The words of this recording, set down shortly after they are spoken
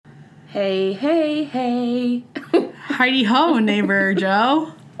Hey, hey, hey. Heidi ho, neighbor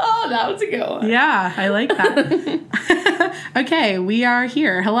Joe. Oh, that was a good one. Yeah, I like that. Okay, we are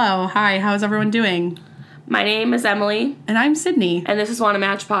here. Hello. Hi, how's everyone doing? My name is Emily. And I'm Sydney. And this is Wanna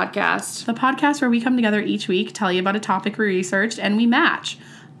Match Podcast. The podcast where we come together each week, tell you about a topic we researched, and we match.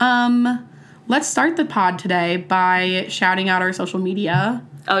 Let's start the pod today by shouting out our social media.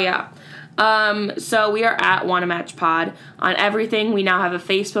 Oh, yeah. So we are at Wanna Match Pod on everything. We now have a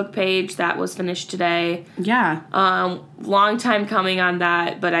Facebook page that was finished today. Yeah. Long time coming on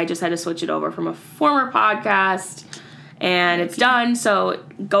that, but I just had to switch it over from a former podcast, and it's done. So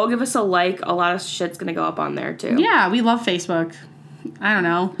go give us a like. A lot of shit's gonna go up on there too. Yeah, we love Facebook. I don't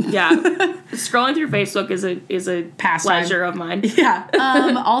know. Yeah, scrolling through Facebook is a Pastime. pleasure of mine. Yeah.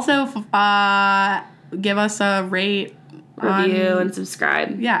 Also, give us a rate. Review and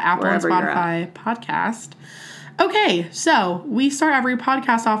subscribe. Yeah, Apple and Spotify podcast. Okay, so we start every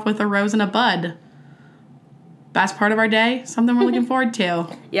podcast off with a rose and a bud. Best part of our day, something we're looking forward to.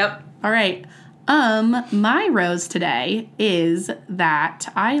 Yep. All right. My rose today is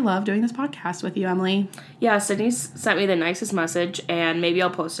that I love doing this podcast with you, Emily. Yeah, Sydney's sent me the nicest message, and maybe I'll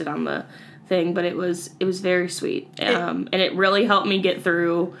post it on the thing, but it was very sweet. And it really helped me get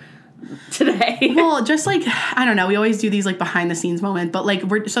through today. Well, just like, I don't know, we always do these like behind the scenes moment, but like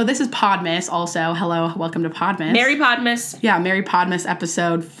so this is Podmas also. Hello, welcome to Podmas. Mary Podmas. Yeah, Mary Podmas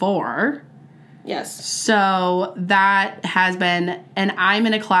episode 4. Yes. So that has been, and I'm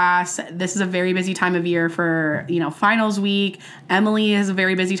in a class. This is a very busy time of year for, finals week. Emily is a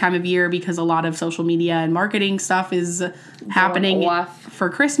very busy time of year because a lot of social media and marketing stuff is happening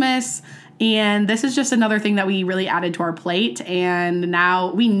for Christmas. And this is just another thing that we really added to our plate. And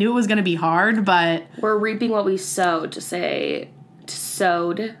now we knew it was going to be hard, but we're reaping what we sowed, recently.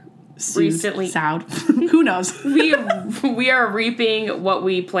 Sowed. Who knows? we are reaping what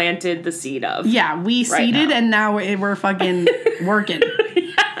we planted the seed of. Yeah, we seeded now. And now we're fucking working.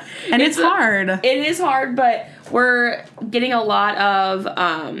 Yeah. And it's hard. It is hard, but we're getting a lot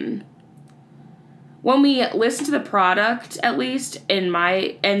of when we listen to the product, at least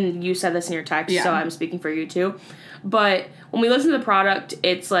and you said this in your text, so I'm speaking for you too. But when we listen to the product,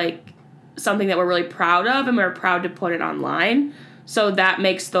 it's like something that we're really proud of, and we're proud to put it online. So that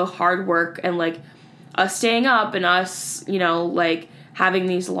makes the hard work and like us staying up and us, like having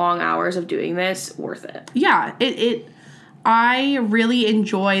these long hours of doing this worth it. Yeah, I really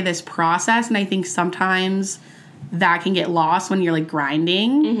enjoy this process, and I think sometimes that can get lost when you're like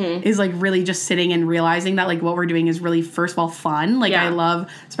grinding, is like really just sitting and realizing that like what we're doing is really, first of all, fun. Like I love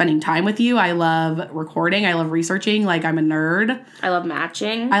spending time with you. I love recording. I love researching. Like I'm a nerd. I love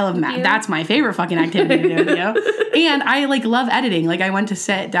matching. I love that's my favorite fucking activity to do with you. And I like love editing. Like I went to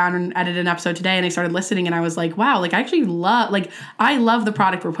sit down and edit an episode today, and I started listening, and I was like, wow, like I actually I love the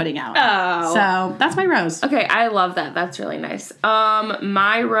product we're putting out. Oh. So that's my rose. Okay, I love that. That's really nice.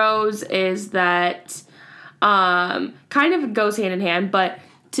 My rose is that kind of goes hand in hand, but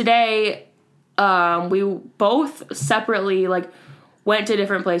today, we both separately, like, went to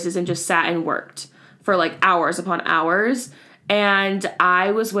different places and just sat and worked for, like, hours upon hours, and I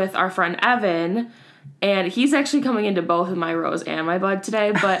was with our friend Evan, and he's actually coming into both of my rose and my bud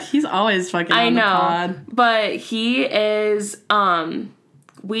today, but... He's always fucking on the pod. But he is,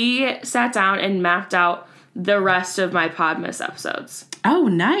 we sat down and mapped out the rest of my Podmas episodes. Oh,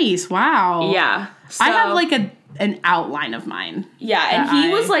 nice. Wow. Yeah. So, I have like an outline of mine. Yeah, and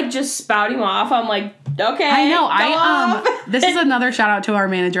he was like just spouting off. I'm like, okay. I know. This is another shout out to our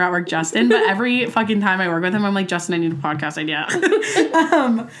manager at work, Justin. But every fucking time I work with him, I'm like, Justin, I need a podcast idea.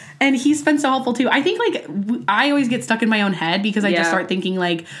 And he's been so helpful too. I think like I always get stuck in my own head because I just start thinking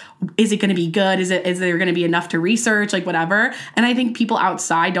like, is it going to be good? Is there going to be enough to research? Like whatever. And I think people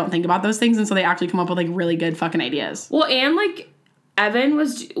outside don't think about those things, and so they actually come up with like really good fucking ideas. Well, and like Evan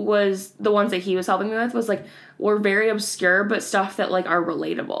was the ones that he was helping me with was like were very obscure, but stuff that like are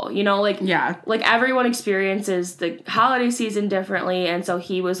relatable, like everyone experiences the holiday season differently, and so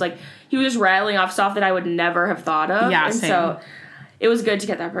he was just rattling off stuff that I would never have thought of. Yeah, and same. So it was good to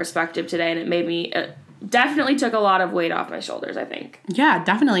get that perspective today, and it made me definitely took a lot of weight off my shoulders, I think. Yeah,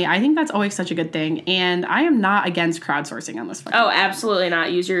 definitely. I think that's always such a good thing, and I am not against crowdsourcing on this fucking thing. Absolutely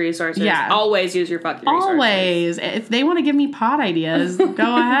not. Use your resources. Yeah. Always use your fucking resources. Always. If they want to give me pod ideas,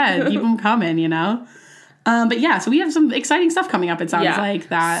 go ahead. Keep them coming, But yeah, so we have some exciting stuff coming up, it sounds like,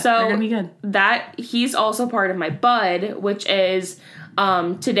 that are going to be good. That, he's also part of my bud, which is,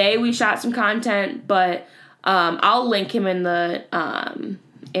 today we shot some content, but I'll link him in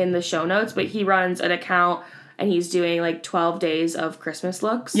the show notes, but he runs an account and he's doing like 12 days of Christmas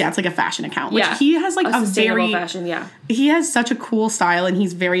looks. Yeah, it's like a fashion account, which he has like a sustainable fashion. Yeah, he has such a cool style, and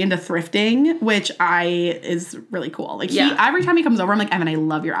he's very into thrifting, which is really cool. Like every time he comes over, I'm like, Evan, I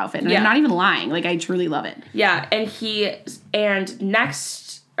love your outfit, and I'm not even lying. Like I truly love it. Yeah, and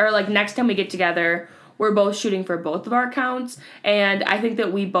next time we get together, we're both shooting for both of our accounts, and I think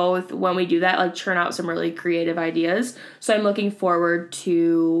that we both, when we do that, like churn out some really creative ideas. So I'm looking forward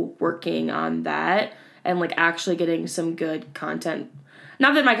to working on that and like actually getting some good content.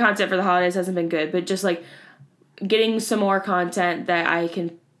 Not that my content for the holidays hasn't been good, but just like getting some more content that I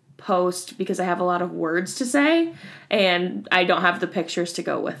can post because I have a lot of words to say and I don't have the pictures to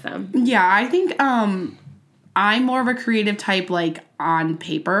go with them. Yeah, I think I'm more of a creative type, like on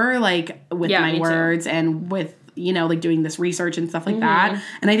paper, like with my words and with, you know, like doing this research and stuff like that.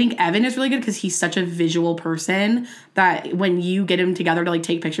 And I think Evan is really good because he's such a visual person that when you get him together to like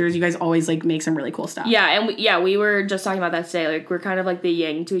take pictures, you guys always like make some really cool stuff. Yeah, and we were just talking about that today. Like we're kind of like the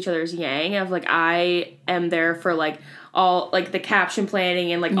yin to each other's yang of like I am there for like all like the caption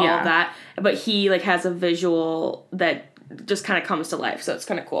planning and like all of that, but he like has a visual that just kind of comes to life, so it's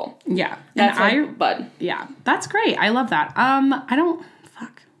kind of cool. Yeah. That's my bud. Yeah, that's great. I love that. I don't...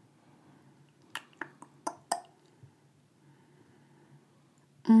 Fuck.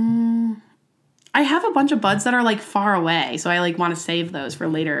 I have a bunch of buds that are, like, far away, so I, like, want to save those for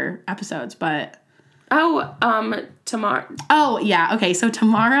later episodes, but... Tomorrow. Oh, yeah. Okay, so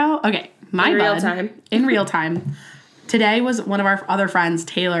tomorrow... Okay, my bud... In real time. In real time. Today was one of our other friends,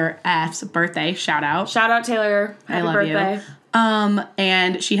 Taylor F's birthday. Shout out. Shout out, Taylor. Happy birthday. You.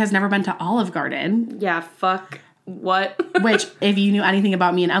 And she has never been to Olive Garden. Yeah, fuck. What? Which, if you knew anything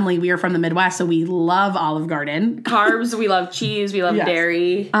about me and Emily, we are from the Midwest, so we love Olive Garden. Carbs, we love cheese, we love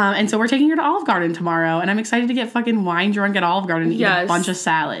dairy. And so we're taking her to Olive Garden tomorrow, and I'm excited to get fucking wine drunk at Olive Garden and eat a bunch of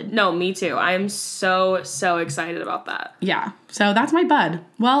salad. No, me too. I am so excited about that. Yeah. So that's my bud.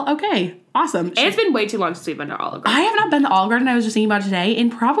 Well, okay. Awesome. And it's been way too long since we've been to Olive Garden. I have not been to Olive Garden, I was just thinking about today, in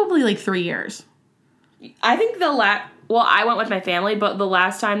probably like 3 years. I think I went with my family, but the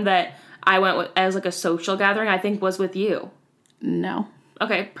last time that I went as like a social gathering, I think was with you. No.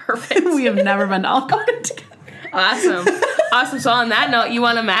 Okay, perfect. We have never been to Olive Garden together. Awesome. So on that note, you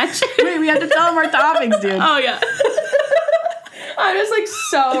want to match? Wait, we have to tell them our topics, dude. Oh, yeah. I'm just like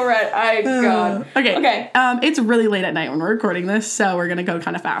so red. God. Okay. It's really late at night when we're recording this, so we're going to go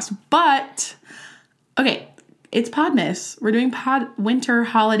kind of fast. But, okay. It's Podmas. We're doing winter,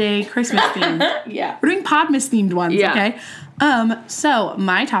 holiday, Christmas themed. Yeah. We're doing Podmas themed ones, okay? So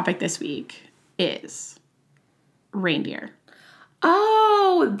my topic this week is reindeer.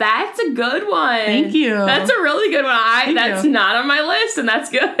 Oh, that's a good one. Thank you. That's a really good one. That's not on my list, and that's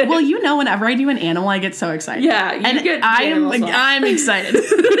good. Well, you know, whenever I do an animal, I get so excited. Yeah, I'm excited.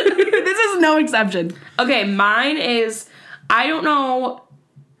 This is no exception. Okay, mine is, I don't know.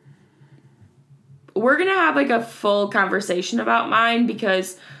 We're going to have like a full conversation about mine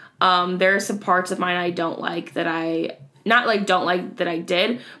because there are some parts of mine I don't like that I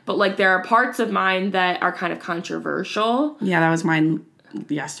did, but like there are parts of mine that are kind of controversial. Yeah, that was mine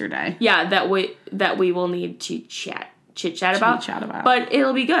yesterday. Yeah, that we will need to chit chat about. But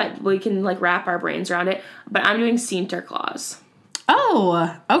it'll be good. We can like wrap our brains around it. But I'm doing Sinterklaas.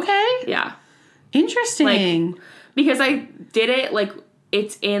 Oh, okay. Yeah. Interesting. Like, because I did it like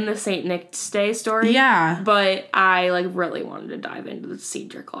it's in the Saint Nick's Day story. Yeah. But I like really wanted to dive into the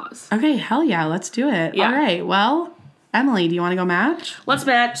Sinterklaas. Okay, hell yeah, let's do it. Yeah. All right. Well, Emily, do you want to go match? Let's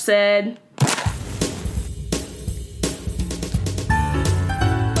match, Sid.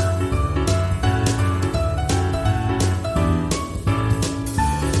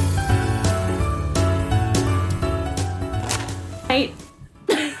 Hey.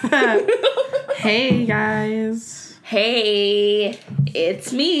 Hey, guys. Hey,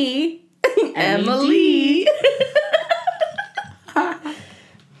 it's me, Emily.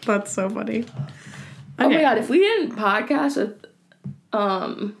 That's so funny. Okay. Oh my god, if we didn't podcast with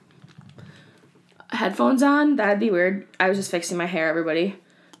headphones on, that'd be weird. I was just fixing my hair, everybody.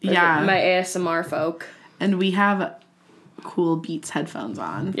 Yeah. My ASMR folk. And we have cool Beats headphones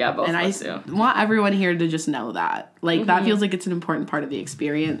on. Yeah, both of us do. Want everyone here to just know that. Like, that feels like it's an important part of the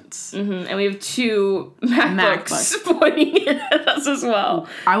experience. Mm-hmm. And we have 2 MacBooks pointing at us as well.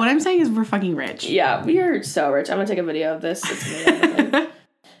 What I'm saying is we're fucking rich. Yeah, we are so rich. I'm going to take a video of this. It's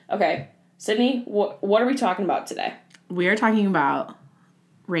okay. Sydney, what are we talking about today? We are talking about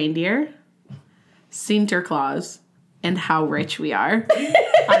reindeer, Sinterklaas, and how rich we are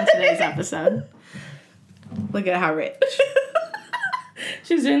on today's episode. Look at how rich.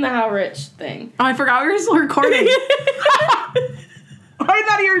 She's doing the how rich thing. Oh, I forgot we were still recording. I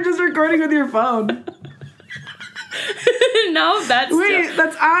thought you were just recording with your phone. No, that's Wait,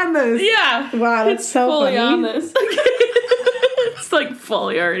 that's on this. yeah. Wow, that's so fully funny. on this. It's like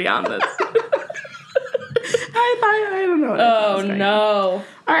fully already on this. I don't know. What I was going. No.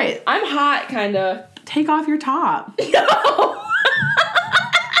 All right, I'm hot, kind of. take off your top. No.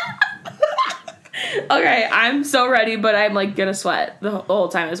 Okay, I'm so ready, but I'm like gonna sweat the whole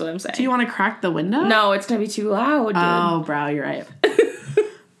time is what I'm saying. Do you want to crack the window? No, it's gonna be too loud, dude. Oh, bro, you're right.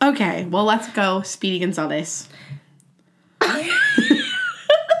 Okay, well, let's go Speedy Gonzalez. I've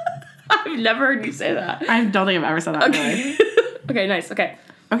never heard you say that. I don't think I've ever said that. Okay. Okay, nice. Okay.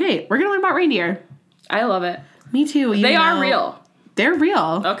 Okay, we're gonna learn about reindeer. I love it. Me too. They are real. They're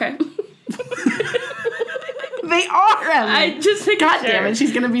real. Okay. They are. I just think God damn it,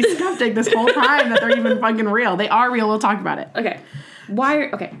 she's gonna be skeptic this whole time that they're even fucking real. They are real. We'll talk about it. Okay. Why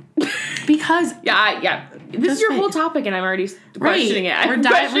are okay? Because Yeah. This is your whole topic, and I'm already questioning it. I'm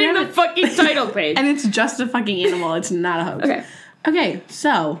questioning the fucking title page. And it's just a fucking animal. It's not a hoax. Okay. Okay,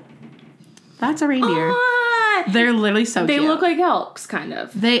 so that's a reindeer. They're literally so They cute. look like elks, kind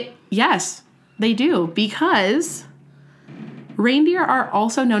of. Yes, they do, because reindeer are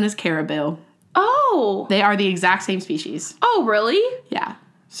also known as caribou. Oh. They are the exact same species. Oh, really? Yeah.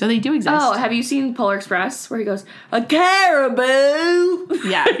 So they do exist. Oh, have you seen Polar Express where he goes, a caribou?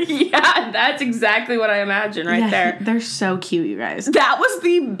 Yeah. Yeah, that's exactly what I imagine right there. They're so cute, you guys. That was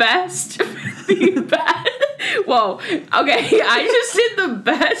the best. The best. Whoa. Okay, I just did the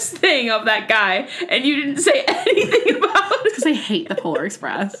best thing of that guy, and you didn't say anything about it. Because I hate the Polar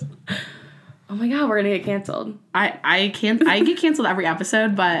Express. Oh my god, we're gonna get canceled. I get canceled every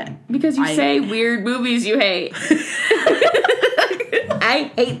episode, but Because you say weird movies you hate.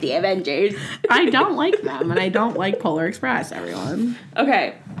 I hate the Avengers. I don't like them, and I don't like Polar Express, everyone.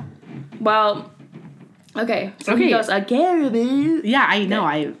 Okay. Well, okay. So Okay. he goes, a caribou. Yeah, I know.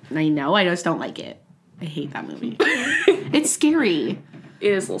 I know. I just don't like it. I hate that movie. It's scary.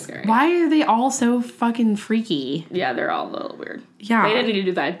 It is a little scary. Why are they all so fucking freaky? Yeah, they're all a little weird. Yeah. They didn't need to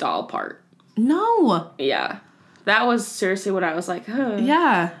do that doll part. No. Yeah. That was seriously what I was like, huh.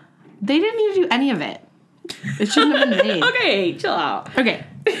 Yeah. They didn't need to do any of it. It shouldn't have been made. Okay, chill out. Okay.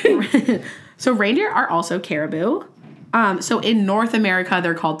 So reindeer are also caribou. So in North America,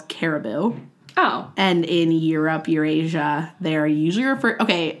 they're called caribou. Oh. And in Europe, Eurasia, they're usually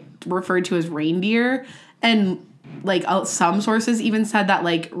referred to as reindeer. And like some sources even said that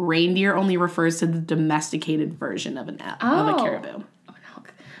like reindeer only refers to the domesticated version of a caribou.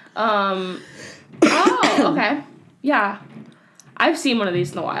 Oh, okay. Yeah. I've seen one of these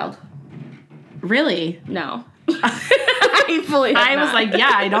in the wild. Really? No. I fully have I was not. like,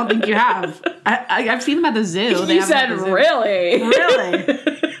 yeah, I don't think you have. I've seen them at the zoo. You said really? Really?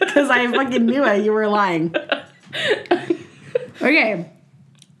 Because I fucking knew it. You were lying. Okay.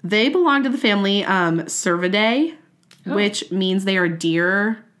 They belong to the family Cervidae, which means they are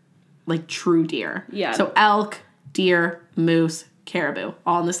deer, like true deer. Yeah. So elk, deer, moose, caribou,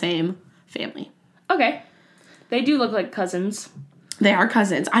 all in the same family. Okay. They do look like cousins. They are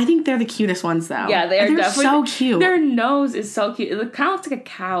cousins. I think they're the cutest ones, though. Yeah, they're definitely so cute. Their nose is so cute. It kind of looks like a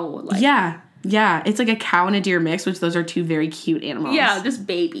cow. Like. Yeah. It's like a cow and a deer mix, which those are two very cute animals. Yeah, just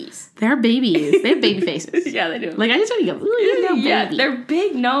babies. They're babies. They have baby faces. Yeah, they do. Like, I just want to go, ooh, no, yeah, baby. their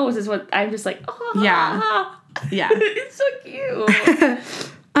big nose is what I'm just like, oh. Yeah. Yeah. It's so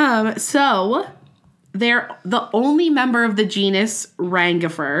cute. So they're the only member of the genus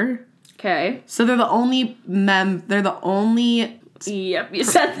Rangifer. Okay. So they're the only Yep, you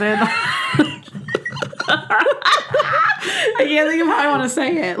said that. I can't think of how I want to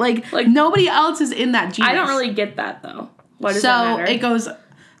say it. Like nobody else is in that genus. I don't really get that though. What does that matter? So it goes.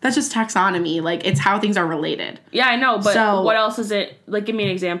 That's just taxonomy. Like, it's how things are related. Yeah, I know, but So- what else is it? Like, give me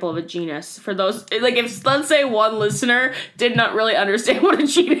an example of a genus. For those, like, if, let's say one listener did not really understand what a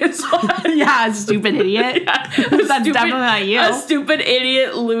genus was. Yeah, a stupid idiot. That's definitely not you. A stupid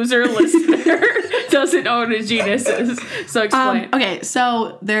idiot loser listener doesn't know what a genus is. So explain. Okay,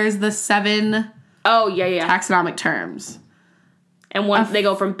 so there's the 7 Oh, yeah. taxonomic terms. And one, they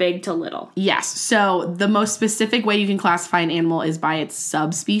go from big to little. Yes. So the most specific way you can classify an animal is by its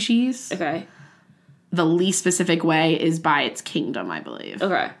subspecies. Okay. The least specific way is by its kingdom, I believe.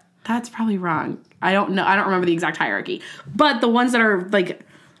 Okay. That's probably wrong. I don't know. I don't remember the exact hierarchy. But the ones that are, like,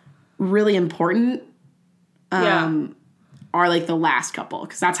 really important are, like, the last couple.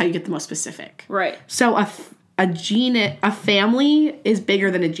 Because that's how you get the most specific. Right. So a family is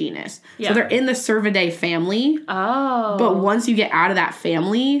bigger than a genus. Yeah. So they're in the Cervidae family. Oh. But once you get out of that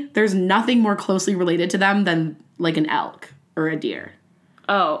family, there's nothing more closely related to them than like an elk or a deer.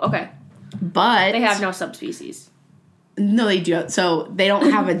 Oh, okay. But They have no subspecies. no, they do. So they don't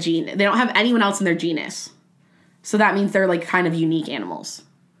have a gene. They don't have anyone else in their genus. So that means they're like kind of unique animals.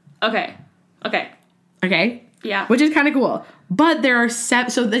 Okay. Okay? Yeah. Which is kind of cool. But there are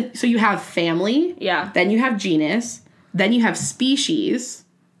so you have family. Yeah. Then you have genus. Then you have species.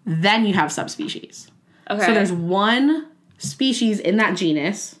 Then you have subspecies. Okay. So there's one species in that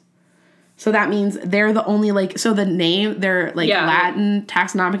genus. So that means they're the only the name, their Latin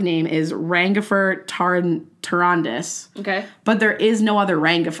taxonomic name is Rangifer tarandus. Okay. But there is no other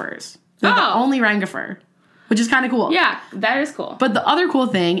Rangifers. They're the only Rangifer, which is kind of cool. Yeah, that is cool. But the other cool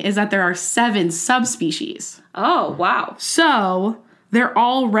thing is that there are 7 subspecies. Oh, wow. So they're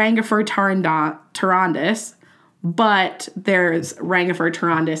all Rangifer tarandus, but there's Rangifer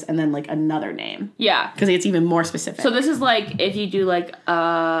tarandus and then another name. Yeah. Because it's even more specific. So this is if you do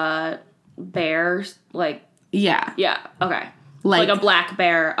bears, yeah. Yeah, okay. Like a black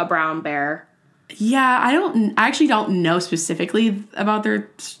bear, a brown bear. Yeah, I actually don't know specifically about their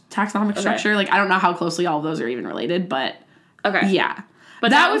taxonomic structure. I don't know how closely all of those are even related, but okay. Yeah.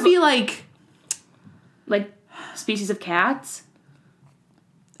 But that would be species of cats?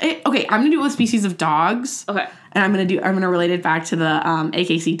 Okay, I'm going to do it with species of dogs. Okay. And I'm gonna relate it back to the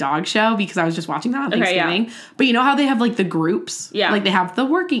AKC dog show because I was just watching that on Thanksgiving. Yeah. But you know how they have the groups? Yeah. They have the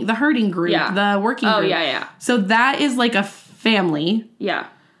herding group, the working group. Oh, yeah. So that is a family. Yeah.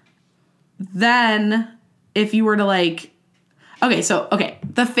 Then if you were to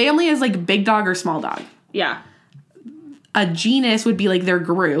the family is big dog or small dog. Yeah. A genus would be their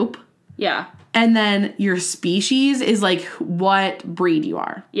group. Yeah. And then your species is what breed you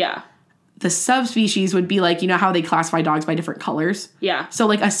are. Yeah. The subspecies would be you know how they classify dogs by different colors? Yeah.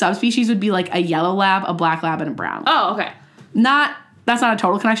 So a subspecies would be a yellow lab, a black lab, and a brown. Oh, okay. That's not a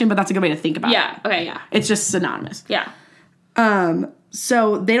total connection, but that's a good way to think about it. Yeah, okay, yeah. It's just synonymous. Yeah.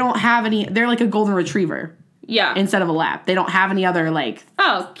 So they don't have any, they're a golden retriever. Yeah. Instead of a lab. They don't have any other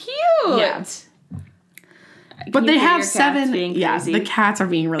Oh, cute. Yeah. But they have 7. Yeah, the cats are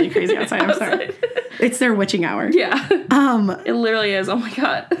being really crazy outside. I'm sorry. It's their witching hour. Yeah. It literally is. Oh my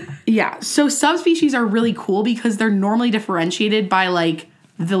god. Yeah. So subspecies are really cool because they're normally differentiated by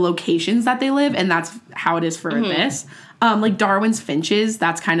the locations that they live, and that's how it is for this. Darwin's finches,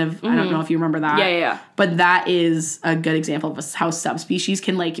 that's kind of I don't know if you remember that. Yeah. But that is a good example of how subspecies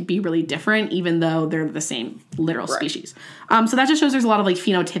can be really different, even though they're the same literal species. So that just shows there's a lot of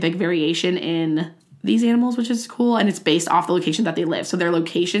phenotypic variation in these animals, which is cool, and it's based off the location that they live. So their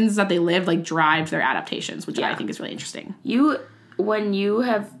locations that they live drive their adaptations, which I think is really interesting. When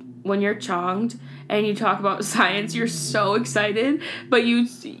you're chonged and you talk about science, you're so excited, but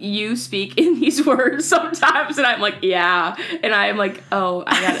you speak in these words sometimes, and I'm yeah, and I'm oh,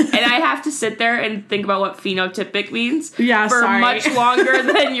 I got it, and I have to sit there and think about what phenotypic means for much longer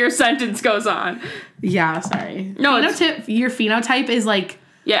than your sentence goes on. Yeah, sorry. No, your phenotype is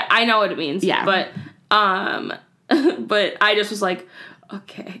yeah, I know what it means. Yeah, but I just was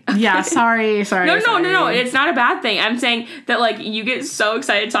okay. Yeah, sorry. No. It's not a bad thing. I'm saying that you get so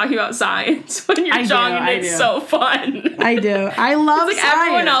excited talking about science when you're young, and it's so fun. I do. I love it's science.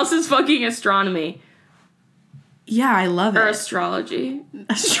 Everyone else is fucking astronomy. Yeah, I love it. Or astrology.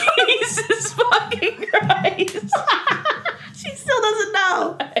 Jesus fucking Christ. She still doesn't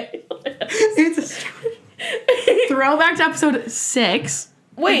know. It's astrology. Throwback to episode 6.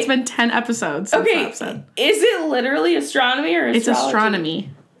 Wait. It's been 10 episodes since that episode. Is it literally astronomy or astrology? It's astronomy.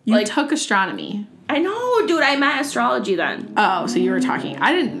 You took astronomy. I know, dude. I meant astrology then. Oh, so you were talking.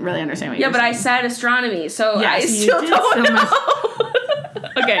 I didn't really understand what you were saying. Yeah, but I said astronomy, so I still don't know.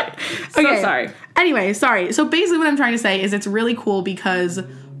 Okay. Sorry. Anyway, sorry. So basically what I'm trying to say is it's really cool because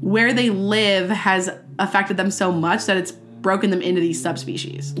where they live has affected them so much that it's broken them into these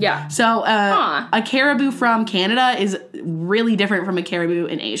subspecies. Yeah. So a caribou from Canada is really different from a caribou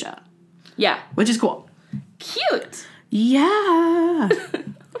in Asia. Yeah. Which is cool. Cute. Yeah.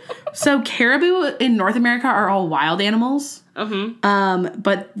 So caribou in North America are all wild animals.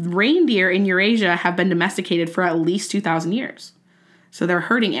 But reindeer in Eurasia have been domesticated for at least 2,000 years. So they're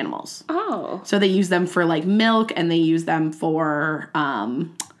herding animals. Oh. So they use them for milk, and they use them for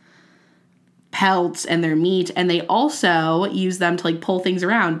pelts and their meat, and they also use them to pull things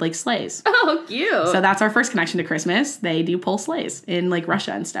around like sleighs. Oh, cute. So that's our first connection to Christmas. They do pull sleighs in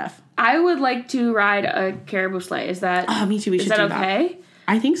Russia and stuff. I would like to ride a caribou sleigh. Is that? Oh, me too. We should do that. Is that okay?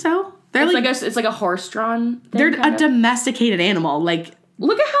 I think so. They're it's like a horse-drawn thing. They're a domesticated animal.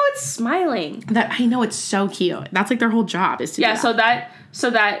 Look at how it's smiling. That I know, it's so cute. That's their whole job is to do that.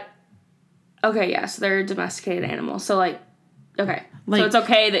 So that okay, yeah, so they're a domesticated animal. So okay. So it's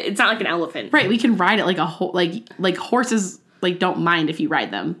okay that it's not like an elephant. Right, we can ride it like a whole horses don't mind if you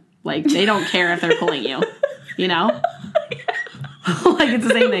ride them. They don't care if they're pulling you. You know? Like, it's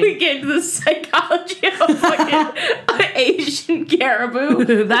the same We thing. get into the psychology of fucking Asian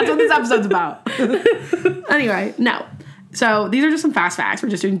caribou. That's what this episode's about. Anyway, no. So these are just some fast facts. We're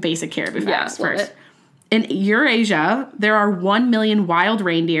just doing basic caribou facts first. It. In Eurasia, there are 1 million wild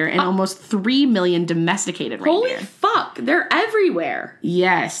reindeer and almost 3 million domesticated reindeer. Holy fuck, they're everywhere.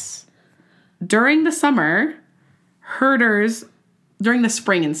 Yes. During the summer, during the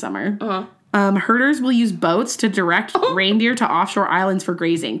spring and summer, herders will use boats to direct reindeer to offshore islands for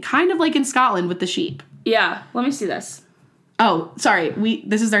grazing, kind of like in Scotland with the sheep. Yeah, let me see this. Oh, sorry.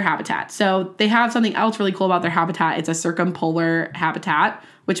 This is their habitat. So they have something else really cool about their habitat. It's a circumpolar habitat,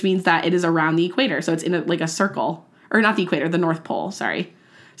 which means that it is around the equator. So it's in a circle, or not the equator, the North Pole. Sorry.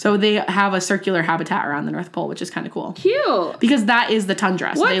 So they have a circular habitat around the North Pole, which is kind of cool. Cute. Because that is the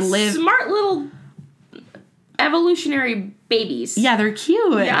tundra. So What they live. smart little evolutionary babies. Yeah, they're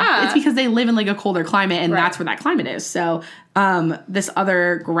cute. Yeah. It's because they live in like a colder climate, and Right. that's where that climate is. So this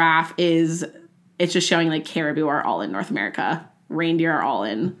other graph it's just showing like caribou are all in North America, reindeer are all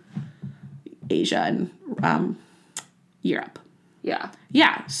in Asia and Europe. Yeah.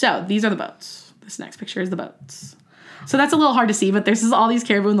 Yeah, so these are the boats. This next picture is the boats. So that's a little hard to see, but there's all these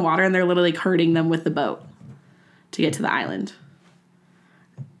caribou in the water, and they're literally herding them with the boat to get to the island.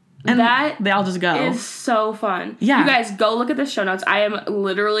 And that they all just go. is so fun. Yeah. You guys go look at the show notes. I am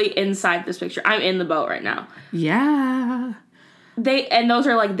literally inside this picture. I'm in the boat right now. Yeah. And those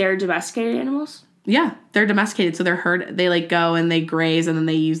are like their domesticated animals? Yeah, they're domesticated, so they like go and they graze, and then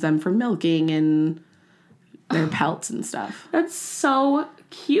they use them for milking and their pelts and stuff. That's so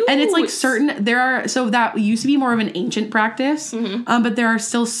cute. And it's like so that used to be more of an ancient practice, but there are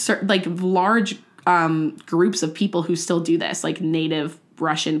still like large groups of people who still do this, like native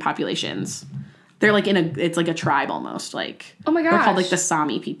Russian populations. They're like it's like a tribe almost. Like, oh my gosh, they're called like the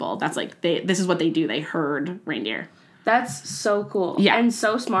Sami people. That's like this is what they do. They herd reindeer. That's so cool. Yeah, and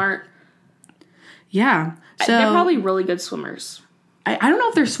so smart. Yeah, so they're probably really good swimmers. I don't know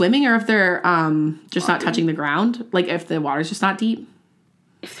if they're swimming or if they're just not touching the ground. Like if the water's just not deep.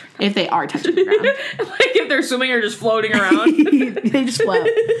 If they are touching the ground. Like if they're swimming or just floating around. They just float.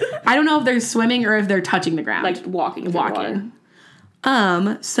 I don't know if they're swimming or if they're touching the ground. Like walking.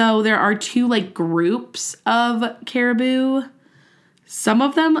 So there are two like groups of caribou. Some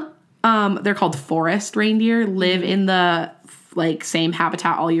of them, they're called forest reindeer, live in the like same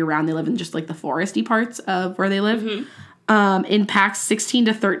habitat all year round. They live in just like the foresty parts of where they live. In packs 16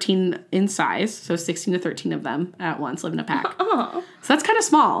 to 13 in size. So 16 to 13 of them at once live in a pack. So that's kind of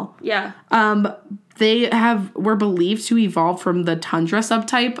small. Yeah. They were believed to evolve from the tundra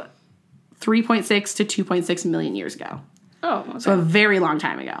subtype 3.6 to 2.6 million years ago. Oh, okay. So a very long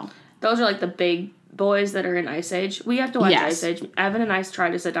time ago. Those are like the big boys that are in Ice Age. We have to watch Yes. Ice Age. Evan and I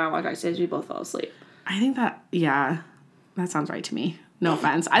tried to sit down and watch Ice Age. We both fell asleep. I think that sounds right to me. No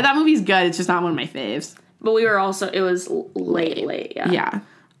offense. That movie's good. It's just not one of my faves. But we were also, it was late. Yeah.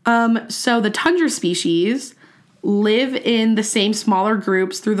 Yeah. So the tundra species live in the same smaller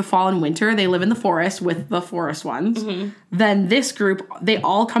groups through the fall and winter. They live in the forest with the forest ones. Then this group, they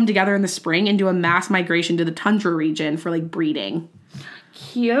all come together in the spring and do a mass migration to the tundra region for like breeding.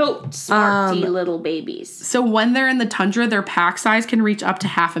 Cute, smarty little babies. So when they're in the tundra, their pack size can reach up to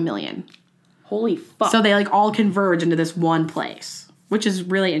 500,000. Holy fuck. So they like all converge into this one place, which is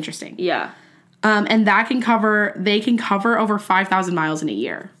really interesting. Yeah. And they can cover over 5,000 miles in a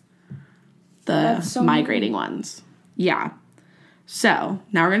year. The migrating ones. Yeah. So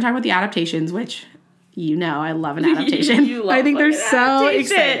now we're going to talk about the adaptations, which, I love an adaptation. I think they're so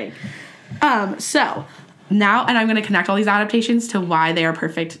exciting. So now, and I'm going to connect all these adaptations to why they are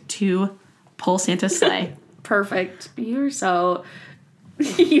perfect to pull Santa's sleigh. Perfect. You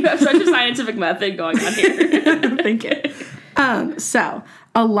have such a scientific method going on here. Thank you. So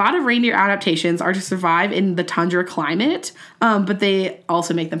a lot of reindeer adaptations are to survive in the tundra climate, but they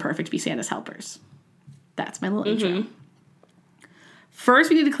also make them perfect to be Santa's helpers. That's my little intro. First,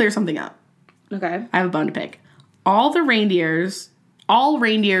 we need to clear something up. Okay. I have a bone to pick. All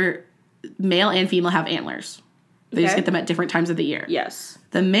reindeer, male and female, have antlers. They just get them at different times of the year. Yes.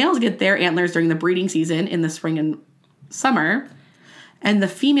 The males get their antlers during the breeding season in the spring and summer, and the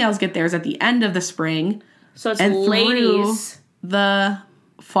females get theirs at the end of the spring. So it's ladies. The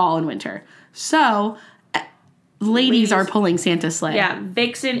fall and winter. So, ladies are pulling Santa's sleigh. Yeah,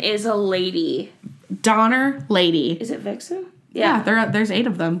 Vixen is a lady. Donner, lady. Is it Vixen? Yeah, there's 8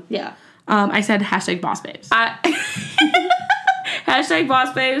 of them. Yeah. I said #BossBabes.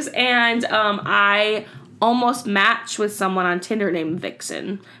 #BossBabes, and I almost matched with someone on Tinder named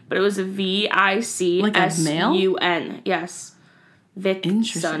Vixen, but it was a VICSUN. Like a male? Yes. Vixen.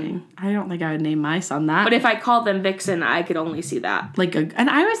 Interesting. I don't think I would name my son that. But if I called them Vixen, I could only see that. And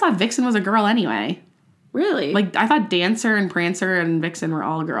I always thought Vixen was a girl anyway. Really? Like, I thought Dancer and Prancer and Vixen were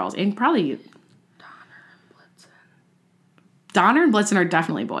all girls. And probably... Donner and Blitzen are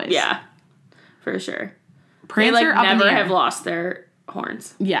definitely boys. Yeah. For sure. Prancer they, like, up in the never air. have lost their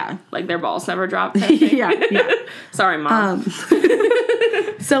horns. Yeah. Like, their balls never dropped. Kind of thing. yeah. Sorry, Mom.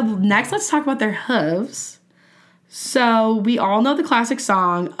 So, next, let's talk about their hooves. So, we all know the classic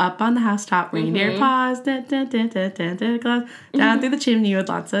song, Up on the Housetop, Reindeer Paws, down through the chimney with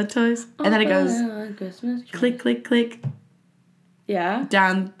lots of toys. And then it goes, Christmas tree. click, click, click, Yeah.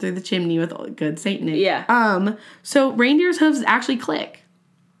 down through the chimney with good Saint Nick. Yeah. So, reindeer's hooves actually click.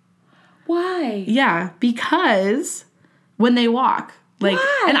 Why? Yeah, because when they walk. Like,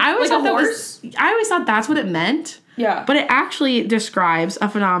 Why? and I always Like thought a horse? I always thought that's what it meant. Yeah. But it actually describes a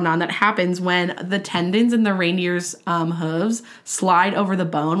phenomenon that happens when the tendons in the reindeer's hooves slide over the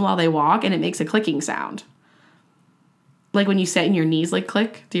bone while they walk, and it makes a clicking sound. Like when you sit and your knees like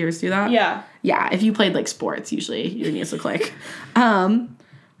click. Do yours do that? Yeah. Yeah. If you played like sports, usually your knees will click.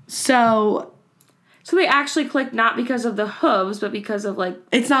 So they actually click not because of the hooves, but because of like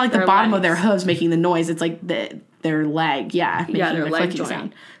it's not like the their bottom of legs. their hooves making the noise. It's like their leg, making their the leg clicking joint.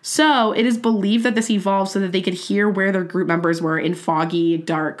 sound. So it is believed that this evolved so that they could hear where their group members were in foggy,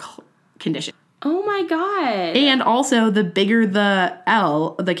 dark conditions. Oh my god. And also, the bigger the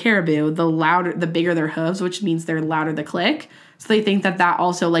caribou, the bigger their hooves, which means they're louder the click. So they think that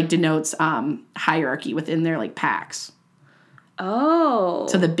also like denotes hierarchy within their like packs. Oh.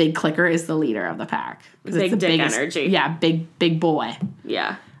 So the big clicker is the leader of the pack. 'Cause Big it's the dick biggest, energy. Yeah, big boy.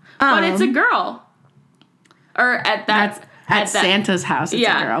 Yeah. But it's a girl. Or at that At Santa's house, it's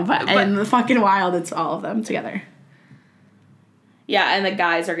a girl. But in the fucking wild, it's all of them together. Yeah, and the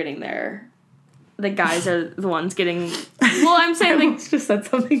guys are getting there. The guys are the ones getting. Well, I'm saying I just said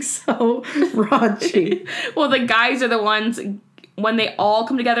something so raunchy. well, the guys are the ones when they all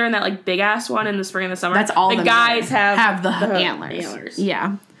come together in that like big ass one in the spring and the summer. That's all. The guys have the antlers.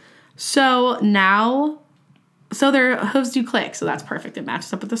 Yeah. So their hooves do click. So that's perfect. It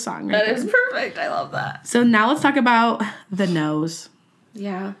matches up with the song. Right That is perfect. I love that. So now let's talk about the nose.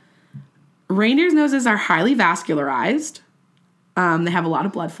 Yeah. Reindeer's noses are highly vascularized. They have a lot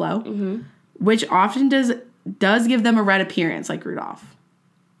of blood flow, which often does give them a red appearance, like Rudolph.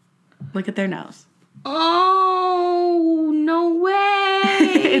 Look at their nose. Oh, no way.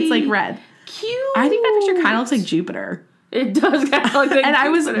 It's like red. Cute. I think that picture kind of looks like Jupiter. It does kind of look like And I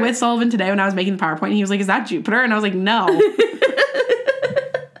was Jupiter. with Sullivan today when I was making the PowerPoint, and he was like, "Is that Jupiter?" And I was like, "No."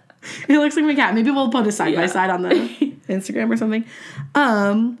 It looks like my cat. Maybe we'll put a side by side on the Instagram or something.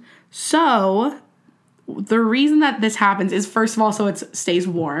 So the reason that this happens is, first of all, so it stays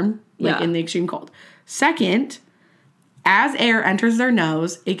warm, like in the extreme cold. Second, as air enters their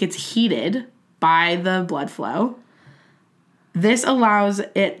nose, it gets heated by the blood flow. This allows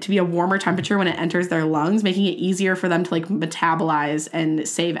it to be a warmer temperature when it enters their lungs, making it easier for them to like metabolize and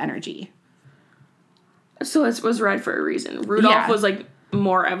save energy. So it was red for a reason. Rudolph was like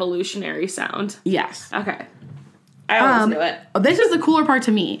more evolutionary sound. Yes. Okay. I always knew it. This is the cooler part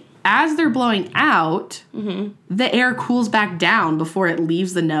to me. As they're blowing out, the air cools back down before it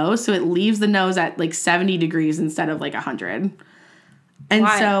leaves the nose. So it leaves the nose at like 70 degrees instead of like 100. And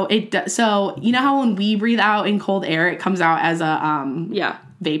Why? so you know how when we breathe out in cold air, it comes out as a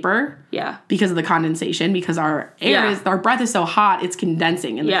vapor? Yeah. Because of the condensation, because our our breath is so hot, it's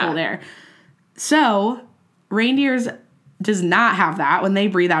condensing in the cold air. So reindeers does not have that. When they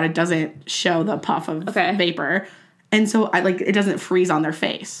breathe out, it doesn't show the puff of vapor. And so it doesn't freeze on their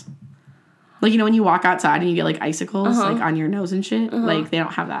face. Like, you know, when you walk outside and you get like icicles like on your nose and shit, like they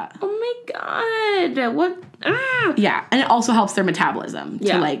don't have that. Oh my god. What? Ah. Yeah. And it also helps their metabolism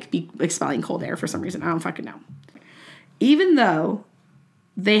to like be expelling cold air for some reason. I don't fucking know. Even though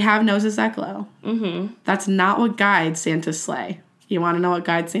they have noses that glow, that's not what guides Santa's sleigh. You want to know what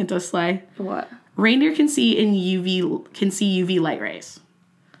guides Santa's sleigh? What? Reindeer can see UV light rays.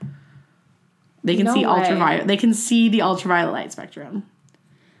 They can see ultraviolet. They can see the ultraviolet light spectrum.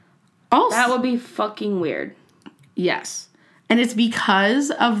 Also, That would be fucking weird. yes, and it's because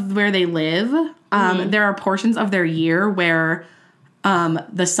of where they live. There are portions of their year where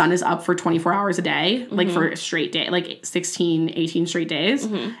the sun is up for 24 hours a day, like for a straight day, like 16, 18 straight days.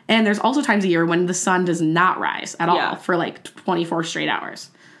 And there's also times a year when the sun does not rise at all for like 24 straight hours.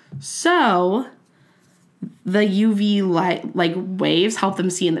 So the UV light, like waves, help them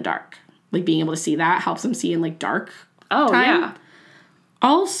see in the dark. Like being able to see that helps them see in like dark time. Yeah.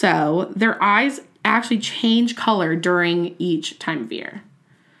 Also, their eyes actually change color during each time of year.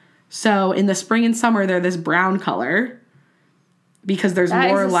 So in the spring and summer, they're this brown color. because there's that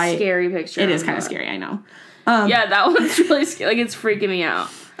more is a light. Scary picture. It is kind of scary, I know. Yeah, that one's really scary. Like, it's freaking me out.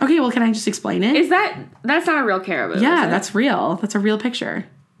 Okay, well, can I just explain it? That's not a real caribou? Yeah, that's real. That's a real picture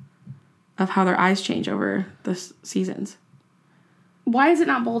of how their eyes change over the seasons. Why is it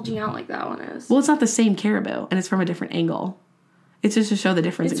not bulging out like that one is? Well, it's not the same caribou, and it's from a different angle. It's just to show the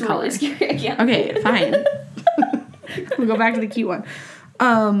difference in color. It's really scary. I can't. Okay, fine. We'll go back to the cute one.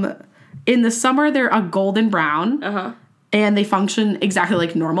 In the summer, they're a golden brown. Uh-huh. And they function exactly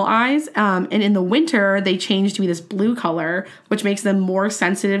like normal eyes. And in the winter, they change to be this blue color, which makes them more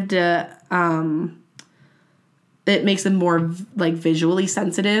sensitive to... it makes them more, like, visually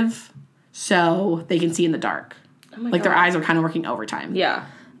sensitive. So they can see in the dark. Oh my God. Their eyes are kind of working overtime. Yeah.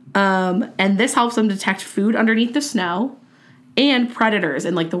 And this helps them detect food underneath the snow and predators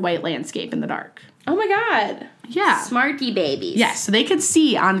in, like, the white landscape in the dark. Oh, my God. Yeah. Smarty babies. Yeah, so they can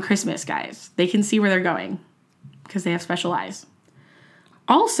see on Christmas, guys. They can see where they're going because they have special eyes.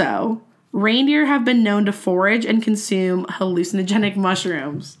 Also, reindeer have been known to forage and consume hallucinogenic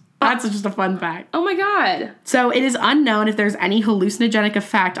mushrooms. That's just a fun fact. Oh my God. So it is unknown if there's any hallucinogenic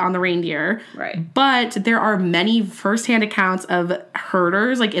effect on the reindeer. Right. But there are many firsthand accounts of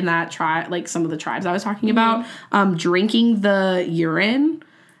herders, like in that tribe, like some of the tribes I was talking about, drinking the urine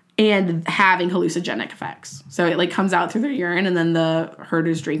and having hallucinogenic effects. So it, like, comes out through their urine, and then the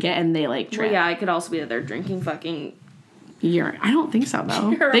herders drink it, and they, like, trip. Well, yeah, it could also be that they're drinking fucking... urine. I don't think so,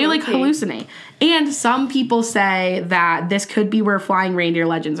 though. They, like, hallucinate. And some people say that this could be where flying reindeer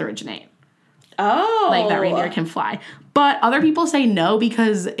legends originate. Oh. Like, that reindeer can fly. But other people say no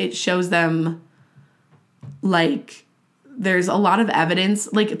because it shows them, like... There's a lot of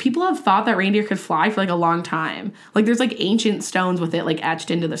evidence. Like, people have thought that reindeer could fly for, like, a long time. Like, there's, like, ancient stones with it, like,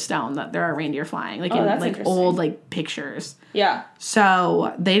 etched into the stone that there are reindeer flying. Like, in, like, old, like, pictures. Yeah.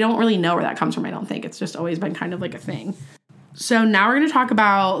 So, they don't really know where that comes from, I don't think. It's just always been kind of, like, a thing. So, now we're going to talk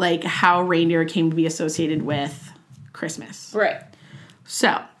about, like, how reindeer came to be associated with Christmas. Right.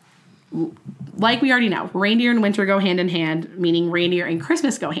 So, like we already know, reindeer and winter go hand in hand, meaning reindeer and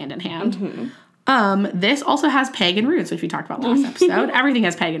Christmas go hand in hand. Mm-hmm. This also has pagan roots, which we talked about last episode. Everything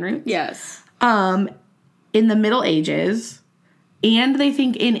has pagan roots. Yes. In the Middle Ages, and they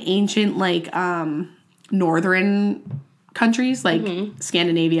think in ancient, like, northern countries, like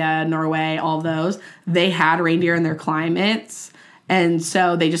Scandinavia, Norway, all of those, they had reindeer in their climates, and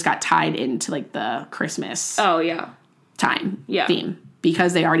so they just got tied into, like, the Christmas time theme.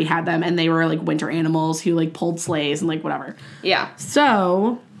 Because they already had them, and they were, like, winter animals who, like, pulled sleighs and, like, whatever. Yeah.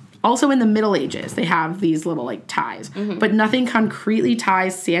 So... Also in the Middle Ages, they have these little, like, ties. Mm-hmm. But nothing concretely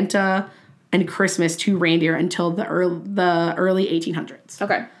ties Santa and Christmas to reindeer until the early 1800s.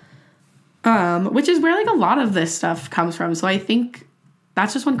 Okay. Which is where, like, a lot of this stuff comes from. So I think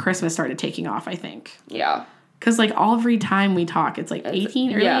that's just when Christmas started taking off, I think. Yeah. Because, like, every time we talk, it's, like, early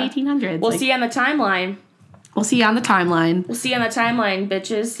 1800s. We'll like, see on the timeline. We'll see on the timeline. We'll see on the timeline,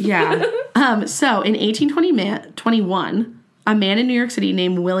 bitches. Yeah. So in 1821... a man in New York City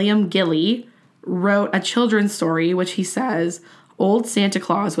named William Gilly wrote a children's story, which he says, "Old Santa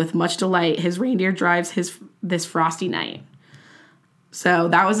Claus, with much delight, his reindeer drives this frosty night." So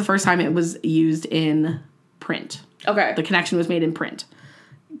that was the first time it was used in print. Okay. The connection was made in print.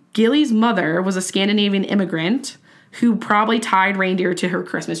 Gilly's mother was a Scandinavian immigrant who probably tied reindeer to her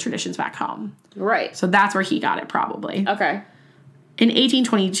Christmas traditions back home. Right. So that's where he got it, probably. Okay. In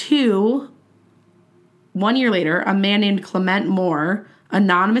 1822... 1 year later, a man named Clement Moore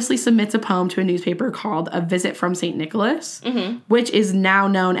anonymously submits a poem to a newspaper called A Visit from St. Nicholas, which is now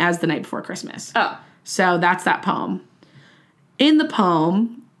known as The Night Before Christmas. Oh. So that's that poem. In the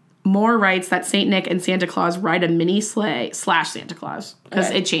poem, Moore writes that St. Nick and Santa Claus ride a mini sleigh / Santa Claus. Because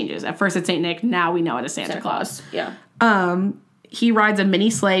it changes. At first it's St. Nick, now we know it as Santa Claus. Yeah. He rides a mini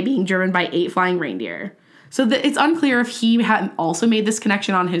sleigh being driven by 8 flying reindeer. So it's unclear if he had also made this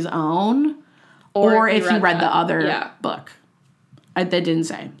connection on his own... Or if he read the other book. That didn't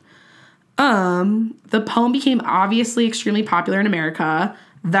say. The poem became obviously extremely popular in America,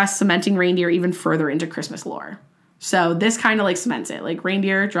 thus cementing reindeer even further into Christmas lore. So this kind of, like, cements it. Like,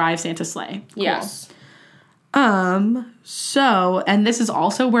 reindeer drive Santa's sleigh. Cool. Yes. So, and this is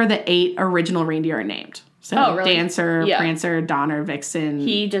also where the 8 original reindeer are named. So really? Dancer, Prancer, Donner,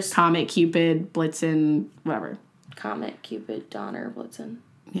 Vixen, Comet, Cupid, Blitzen, whatever. Comet, Cupid, Donner, Blitzen.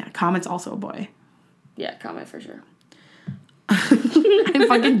 Yeah, Comet's also a boy. Yeah, Comet for sure. I'm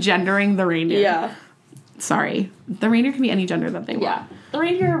fucking gendering the reindeer. Yeah. Sorry. The reindeer can be any gender that they want. Yeah. The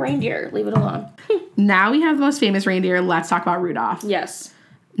reindeer are reindeer. Leave it alone. Now we have the most famous reindeer. Let's talk about Rudolph. Yes.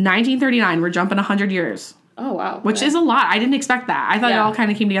 1939. We're jumping 100 years. Oh, wow. Which is a lot. I didn't expect that. I thought it all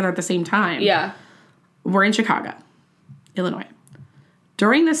kind of came together at the same time. Yeah. We're in Chicago, Illinois.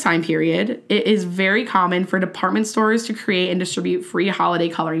 During this time period, it is very common for department stores to create and distribute free holiday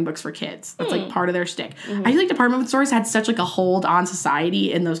coloring books for kids. That's like part of their shtick. I feel like department stores had such like a hold on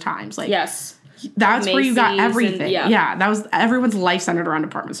society in those times. Like, yes. That's where you got everything. And, that was everyone's life centered around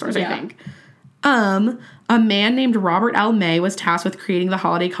department stores, I think. A man named Robert L. May was tasked with creating the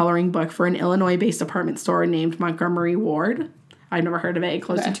holiday coloring book for an Illinois-based department store named Montgomery Ward. I've never heard of it. It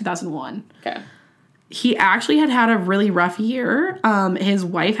closed in 2001. Okay. He actually had a really rough year. His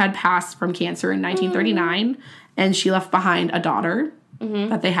wife had passed from cancer in 1939, and she left behind a daughter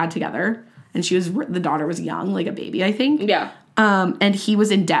that they had together. And the daughter was young, like a baby, I think. Yeah. And he was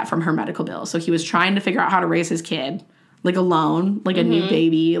in debt from her medical bills. So he was trying to figure out how to raise his kid, like alone, like a new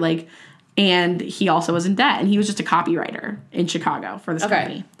baby, like, and he also was in debt. And he was just a copywriter in Chicago for this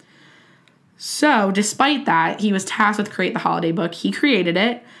company. So despite that, he was tasked with create the holiday book. He created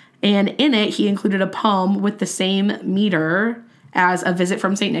it. And in it, he included a poem with the same meter as A Visit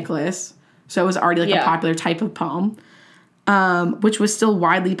from St. Nicholas. So it was already like a popular type of poem, which was still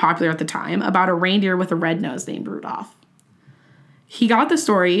widely popular at the time, about a reindeer with a red nose named Rudolph. He got the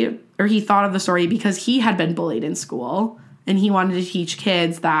story, or he thought of the story because he had been bullied in school, and he wanted to teach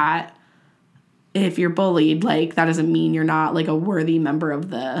kids that if you're bullied, like, that doesn't mean you're not, like, a worthy member of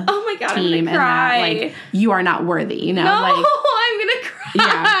the team. I'm gonna cry. And that, like, you are not worthy, you know? No, like, I'm gonna cry.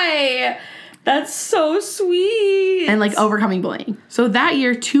 Yeah. That's so sweet. And, like, overcoming bullying. So that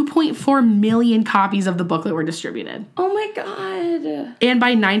year, 2.4 million copies of the booklet were distributed. Oh, my God. And by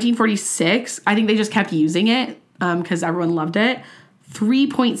 1946, I think they just kept using it because everyone loved it.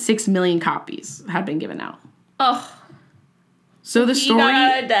 3.6 million copies had been given out. Oh. So the story... He got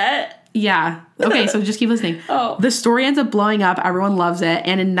out of debt? Yeah. Okay, so just keep listening. The story ends up blowing up. Everyone loves it.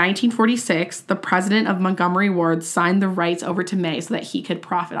 And in 1946, the president of Montgomery Ward signed the rights over to May so that he could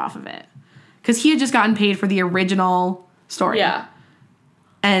profit off of it. Because he had just gotten paid for the original story. Yeah.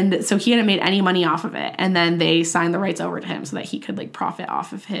 And so he hadn't made any money off of it. And then they signed the rights over to him so that he could, like, profit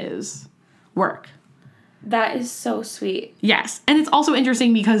off of his work. That is so sweet. Yes. And it's also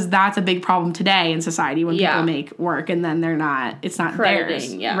interesting because that's a big problem today in society when people make work and then it's not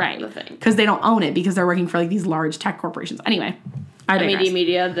theirs. Yeah, right. Because they don't own it because they're working for, like, these large tech corporations. Anyway, I digress.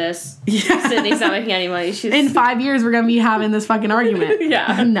 Media, this. Yeah. Sydney's not making any money. In 5 years, we're going to be having this fucking argument.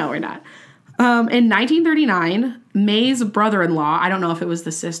 Yeah. No, we're not. In 1939, May's brother-in-law, I don't know if it was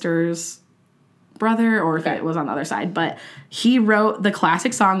the sister's brother or if it was on the other side, but he wrote the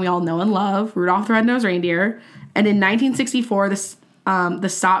classic song we all know and love, Rudolph the Red-Nosed Reindeer. And in 1964, the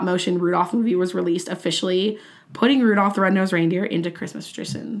stop-motion Rudolph movie was released officially, putting Rudolph the Red-Nosed Reindeer into Christmas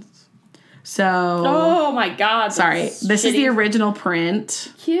traditions. So... Oh, my God. Sorry. This is the original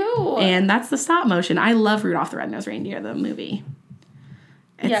print. Cute. And that's the stop-motion. I love Rudolph the Red-Nosed Reindeer, the movie.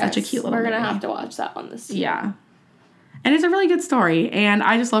 It's such a cute little movie. We're going to have to watch that one this year. Yeah. And it's a really good story. And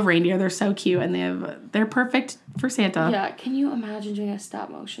I just love reindeer. They're so cute. And they're perfect for Santa. Yeah. Can you imagine doing a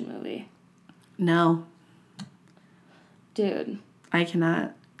stop-motion movie? No. Dude. I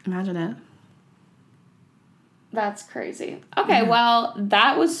cannot imagine it. That's crazy. Okay, well,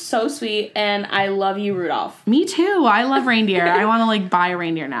 that was so sweet, and I love you, Rudolph. Me too. I love reindeer. I want to, like, buy a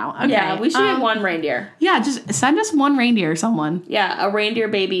reindeer now. Okay. Yeah, we should get one reindeer. Yeah, just send us one reindeer, someone. Yeah, a reindeer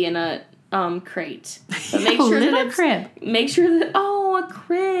baby in a crate. But make sure that it's crib. Make sure that a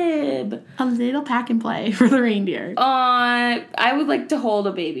crib. A little pack and play for the reindeer. I would like to hold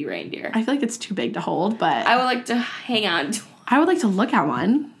a baby reindeer. I feel like it's too big to hold, but I would like to hang on to one. I would like to look at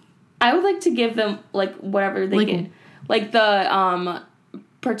one. I would like to give them, like, whatever they get. Like the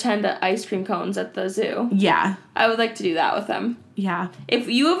pretend ice cream cones at the zoo. Yeah. I would like to do that with them. Yeah. If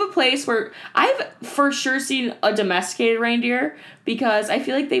you have a place where... I've for sure seen a domesticated reindeer because I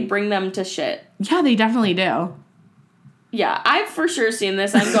feel like they bring them to shit. Yeah, they definitely do. Yeah, I've for sure seen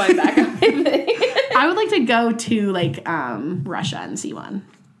this. I'm going back on my thing. I would like to go to, like, Russia and see one.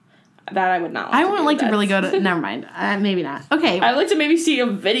 That I would not like I wouldn't like to really go to... Never mind. Maybe not. Okay. I'd like to maybe see a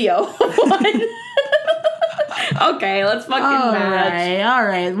video of one. Okay, let's fucking match. All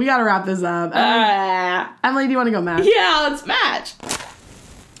right. We gotta wrap this up. Emily, do you want to go match? Yeah, let's match.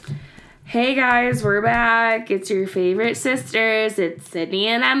 Hey guys, we're back. It's your favorite sisters. It's Sydney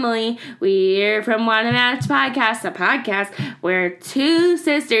and Emily. We're from Wanna Match Podcast, a podcast where two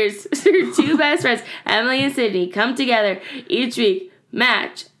sisters, two best friends, Emily and Sydney, come together each week,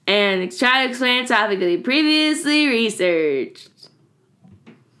 match, and try to explain a topic that they previously researched.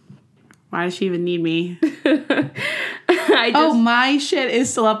 Why does she even need me? My shit is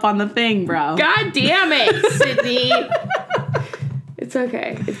still up on the thing, bro. God damn it, Sydney. It's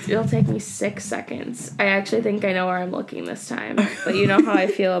okay. It'll take me 6 seconds. I actually think I know where I'm looking this time. But you know how I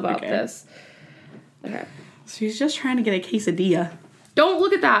feel about this. Okay. She's just trying to get a quesadilla. Don't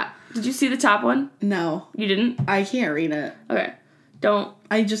look at that. Did you see the top one? No. You didn't? I can't read it. Okay. Don't.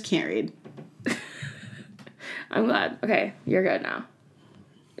 I just can't read. I'm glad. Okay, you're good now.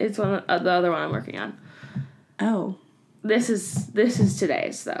 It's the other one I'm working on. Oh. This is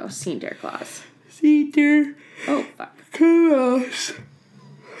today's though. Santa Claus. Santa. Oh fuck. Claus.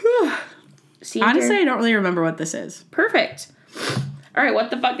 Santa. Honestly, I don't really remember what this is. Perfect. All right, what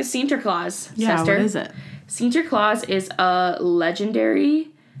the fuck is Santa Claus? Yeah, sister? what is it? Santa Claus is a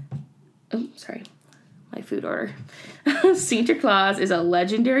legendary. Oh, sorry, my food order. Santa Claus is a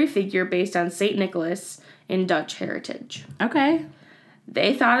legendary figure based on Saint Nicholas in Dutch heritage. Okay.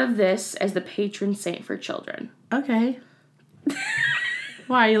 They thought of this as the patron saint for children. Okay.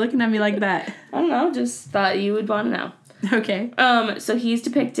 Why are you looking at me like that? I don't know, just thought you would want to know. Okay. So he's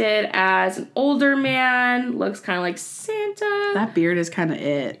depicted as an older man, looks kind of like Santa. That beard is kind of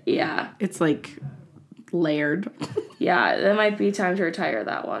it. Yeah. It's like layered. Yeah, that might be time to retire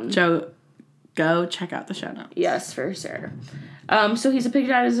that one. Joe, go check out the show notes. Yes, for sure. So he's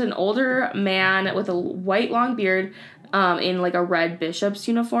depicted as an older man with a white long beard, in like a red bishop's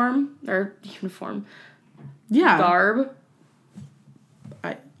uniform. Yeah. Garb.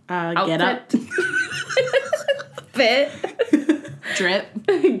 Get up. Fit. Drip.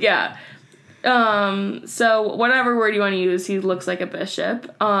 Yeah. So whatever word you want to use, he looks like a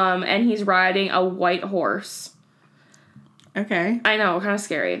bishop. And he's riding a white horse. Okay. I know, kind of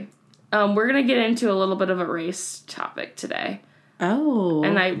scary. We're gonna get into a little bit of a race topic today. Oh.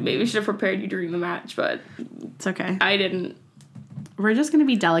 And I maybe should have prepared you during the match, but it's okay. I didn't. We're just gonna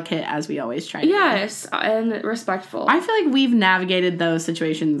be delicate as we always try to be. Yes, and respectful. I feel like we've navigated those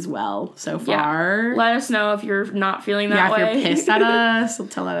situations well so far. Yeah. Let us know if you're not feeling that way. Yeah, if you're pissed at us,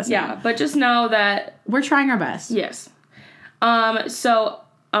 let us know. Yeah, but just know that we're trying our best. Yes. So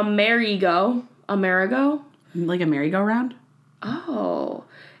Amerigo. Like a merry-go-round? Oh.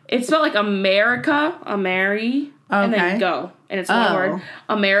 It's spelled like America, and then go. And it's one word.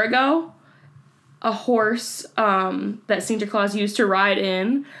 Amerigo, a horse that Santa Claus used to ride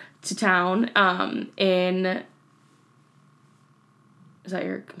in to town in... Is that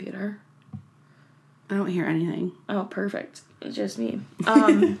your computer? I don't hear anything. Oh, perfect. It's just me.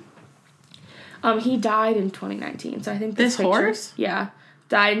 He died in 2019, so I think this horse? Yeah,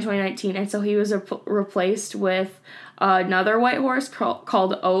 died in 2019, and so he was replaced with another white horse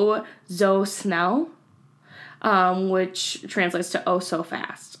called O Zo Snel, which translates to "Oh So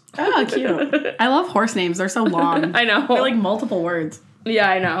Fast." Oh, cute! I love horse names; they're so long. I know. They're like multiple words. Yeah,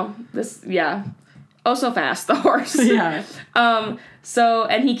 I know. Oh So Fast, the horse. Yeah. So,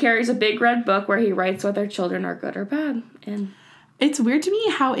 and he carries a big red book where he writes whether children are good or bad, and. It's weird to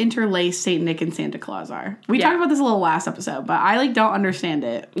me how interlaced Saint Nick and Santa Claus are. We talked about this a little last episode, but I don't understand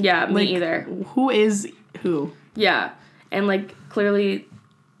it. Yeah, me either. Who is who? Yeah, and clearly,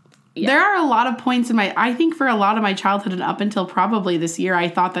 there are a lot of points in I think for a lot of my childhood and up until probably this year, I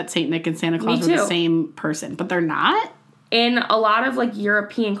thought that Saint Nick and Santa Claus were the same person, but they're not. In a lot of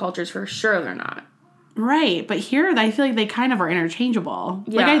European cultures, for sure, they're not. Right, but here I feel like they kind of are interchangeable.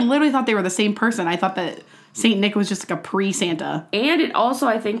 Yeah. I literally thought they were the same person. I thought that Saint Nick was just a pre-Santa. And it also,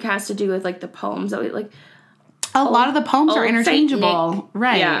 I think, has to do with the poems that we A lot of the poems are interchangeable,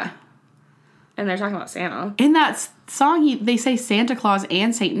 right? Yeah, and they're talking about Santa. In that song, they say Santa Claus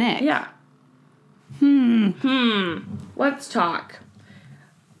and Saint Nick. Yeah. Let's talk.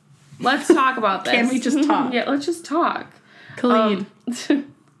 Let's talk about this. Can we just talk? Yeah, let's just talk. Khalid.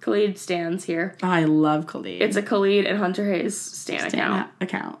 Khalid stands here. Oh, I love Khalid. It's a Khalid and Hunter Hayes Stan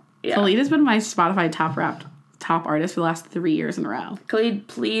account. Yeah. Khalid has been my Spotify top artist for the last 3 years in a row. Khalid,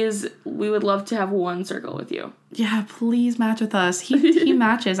 please, we would love to have one circle with you. Yeah, please match with us. He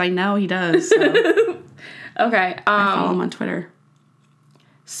matches. I know he does. So. Okay. I follow him on Twitter.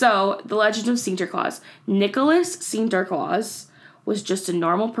 So, the legend of Santa Claus. Nicholas Santa Claus was just a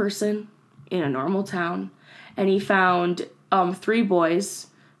normal person in a normal town, and he found 3 boys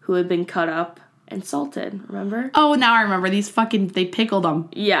who had been cut up and salted, remember? Oh, now I remember. They pickled them.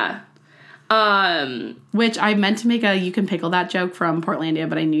 Yeah. Which I meant to make a you can pickle that joke from Portlandia,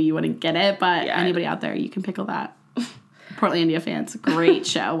 but I knew you wouldn't get it. But anybody out there, you can pickle that. Portlandia fans, great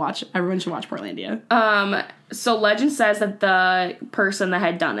show. Everyone should watch Portlandia. So legend says that the person that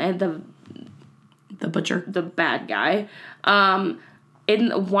had done it, the butcher, the bad guy,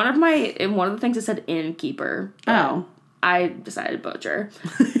 in one of the things it said innkeeper. Oh. I decided butcher.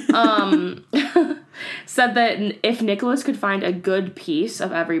 Said that if Nicholas could find a good piece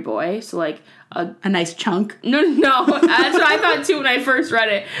of every boy, so a nice chunk. No, that's what I thought too when I first read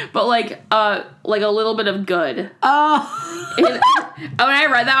it. But a little bit of good. Oh. When I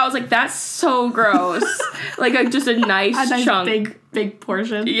read that, I was like, that's so gross. Like, just a nice chunk. Big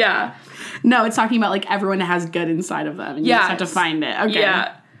portion. Yeah. No, it's talking about, like, everyone has good inside of them. And you just have to find it. Okay.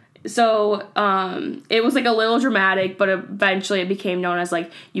 Yeah. So, it was, like, a little dramatic, but eventually it became known as,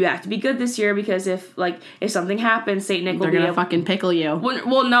 like, you have to be good this year because if something happens, Saint Nick will be able... They're gonna fucking pickle you.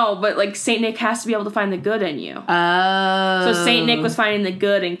 Well, no, but, like, Saint Nick has to be able to find the good in you. Oh. So Saint Nick was finding the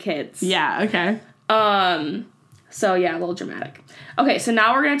good in kids. Yeah, okay. So, yeah, a little dramatic. Okay, so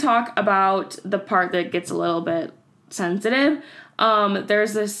now we're gonna talk about the part that gets a little bit sensitive.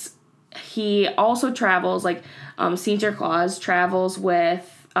 There's this... He also travels, like, Santa Claus travels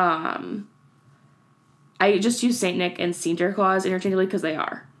with... I just use Saint Nick and Santa Claus interchangeably because they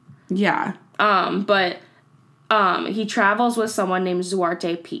are. Yeah. But he travels with someone named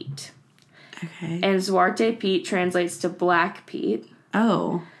Zwarte Piet. Okay. And Zwarte Piet translates to Black Pete.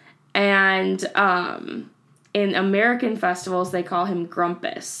 Oh. And in American festivals, they call him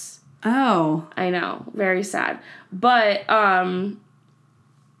Grumpus. Oh. I know. Very sad. But,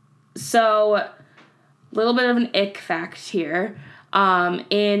 so, a little bit of an ick fact here.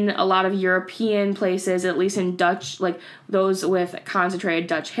 In a lot of European places, at least in Dutch, like those with concentrated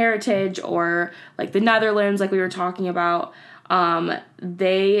Dutch heritage or like the Netherlands, like we were talking about,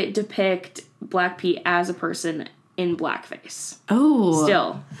 they depict Black Pete as a person in blackface. Oh.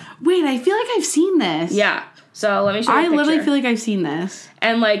 Still. Wait, I feel like I've seen this. Yeah. So let me show you a picture. I literally feel like I've seen this.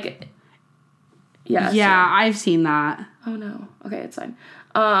 And like, yeah. Yeah, so. I've seen that. Oh no. Okay, it's fine.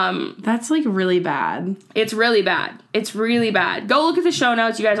 That's like really bad. It's really bad. It's really bad. Go look at the show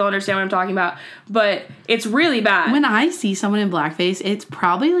notes. You guys will understand what I'm talking about. But it's really bad. When I see someone in blackface, it's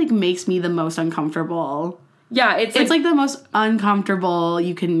probably like makes me the most uncomfortable. Yeah, it's like the most uncomfortable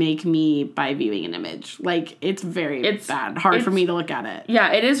you can make me by viewing an image. Like it's bad. Hard for me to look at it.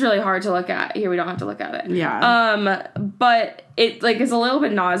 Yeah, it is really hard to look at. Here we don't have to look at it. Yeah. But it like is a little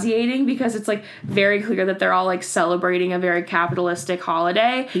bit nauseating because it's like very clear that they're all like celebrating a very capitalistic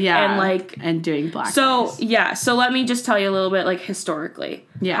holiday. Yeah. And doing blackface. So yeah, so let me just tell you a little bit like historically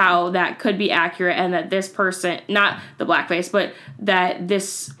how that could be accurate and that this person, not the blackface, but that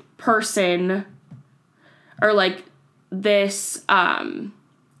this person or like this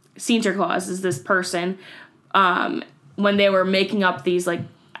Santa Claus is this person when they were making up these like,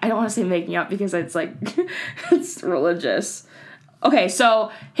 I don't want to say making up because it's like it's religious. Okay,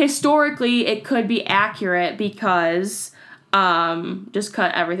 so historically it could be accurate because just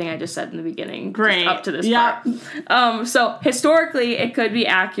cut everything I just said in the beginning. Great. Up to this part. So historically it could be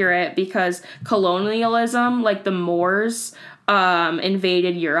accurate because colonialism, like the Moors,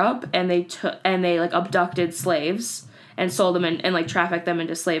 invaded Europe and they like abducted slaves and sold them and like trafficked them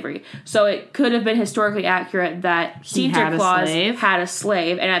into slavery. So it could have been historically accurate that Santa Claus had a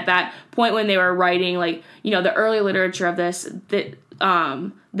slave, and at that point when they were writing like, you know, the early literature of this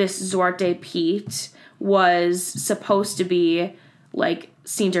this Zwarte Piet was supposed to be like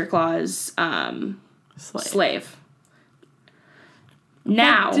Santa Claus slave.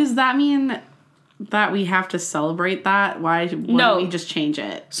 Now, does that mean that we have to celebrate that? Why don't we just change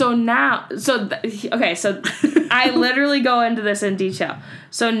it? So now, so I literally go into this in detail.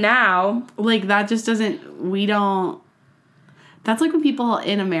 So now, like that just doesn't. We don't. That's like when people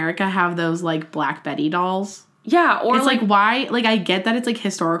in America have those like Black Betty dolls. Yeah, or it's like why? Like I get that it's like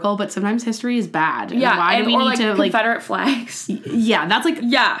historical, but sometimes history is bad. Yeah, why do we need to like Confederate flags? Yeah, that's like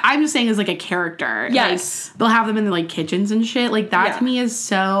I'm just saying as like a character. Yes, like, they'll have them in their like kitchens and shit. Like that to me is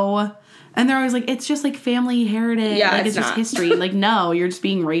so. And they're always like, it's just like family heritage. Yeah, like it's just history. Like no, you're just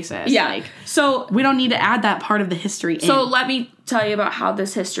being racist. Yeah, like so we don't need to add that part of the history. So let me tell you about how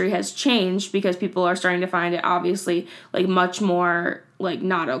this history has changed because people are starting to find it obviously like much more like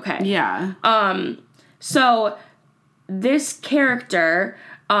not okay. Yeah. So this character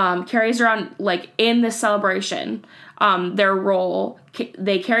carries around like in the celebration their role.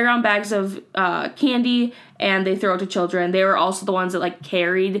 They carry around bags of candy and they throw it to children. They were also the ones that like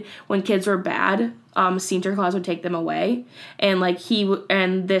carried when kids were bad. Santa Claus would take them away, and like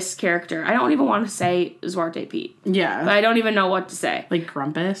and this character, I don't even want to say Zwarte Piet. Yeah, but I don't even know what to say. Like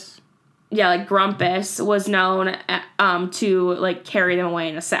Grumpus. Yeah, like Grumpus was known to like carry them away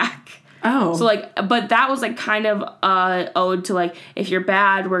in a sack. Oh. So, like, but that was, like, kind of ode to, like, if you're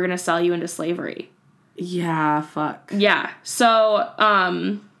bad, we're going to sell you into slavery. Yeah, fuck. Yeah. So,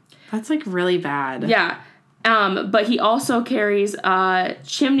 that's, like, really bad. Yeah. But he also carries a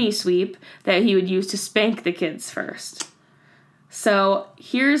chimney sweep that he would use to spank the kids first. So,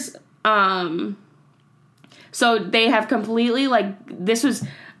 here's, so they have completely, like,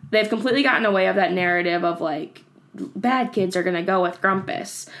 they've completely gotten away of that narrative of, like, bad kids are gonna go with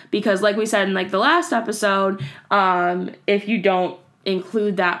Grumpus because like we said in like the last episode, if you don't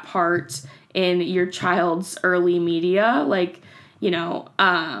include that part in your child's early media, like, you know,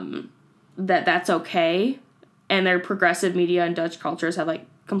 that's okay. And their progressive media and Dutch cultures have, like,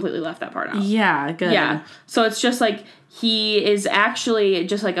 completely left that part out. Yeah, good. Yeah. So it's just, like, he is actually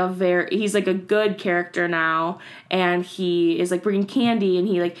just, like, he's, like, a good character now, and he is, like, bringing candy, and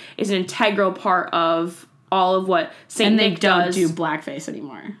he, like, is an integral part of all of what Saint Nick does. And they don't do blackface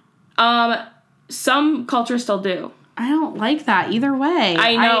anymore. Some cultures still do. I don't like that either way.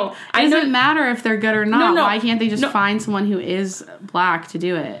 I know. It doesn't matter if they're good or not. No. Why can't they just find someone who is black to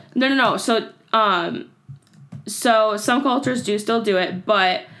do it? No. So some cultures do still do it,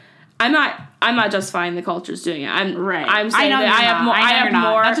 but I'm not justifying the cultures doing it. I'm saying that I have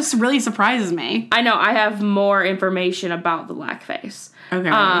more. That just really surprises me. I know. I have more information about the blackface. Okay.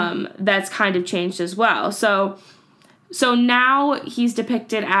 That's kind of changed as well. So now he's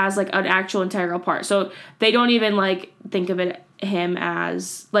depicted as, like, an actual integral part. So they don't even, like, think of him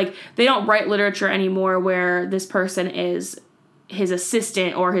as, like, they don't write literature anymore where this person is his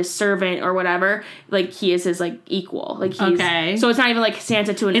assistant or his servant or whatever. Like, he is his, like, equal. Like, he's... Okay. So it's not even, like,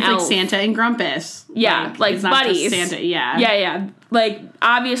 Santa to an elf. It's like Santa and Grumpus. Yeah, like it's buddies. Not just Santa, yeah. Yeah. Like,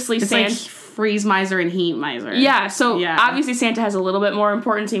 obviously Santa... Like Freeze Miser and Heat Miser. Yeah, so obviously Santa has a little bit more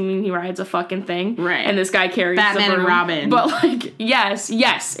importance. I mean, he rides a fucking thing. Right. And this guy carries Batman the broom. and Robin. But, like, yes,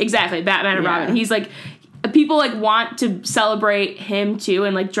 exactly. Batman and Robin. He's, like... People, like, want to celebrate him, too,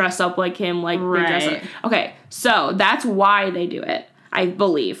 and, like, dress up like him, like, they dress up. Okay, so that's why they do it, I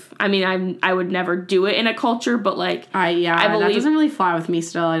believe. I mean, I would never do it in a culture, but, like... I believe... that doesn't really fly with me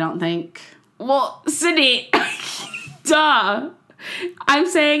still, I don't think. Well, Sydney... Duh. I'm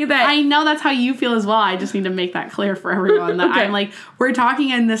saying that... I know that's how you feel as well. I just need to make that clear for everyone. That okay. I'm like, we're talking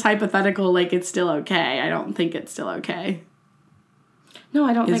in this hypothetical like it's still okay. I don't think it's still okay. No,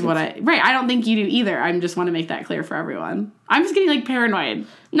 I don't think I don't think you do either. I just want to make that clear for everyone. I'm just getting, like, paranoid.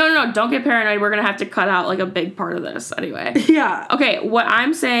 No, don't get paranoid. We're going to have to cut out, like, a big part of this anyway. Yeah. Okay, what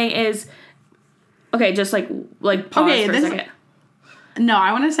I'm saying is... Okay, just, like pause for a second. No,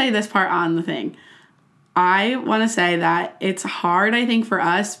 I want to say this part on the thing. I want to say that it's hard, I think, for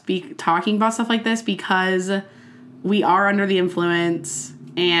us talking about stuff like this because we are under the influence,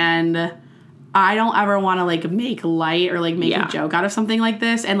 and I don't ever want to, like, make light or, like, make a joke out of something like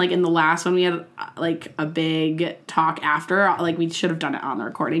this. And, like, in the last one, we had, like, a big talk after. Like, we should have done it on the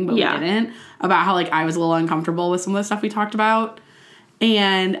recording, but we didn't. About how, like, I was a little uncomfortable with some of the stuff we talked about.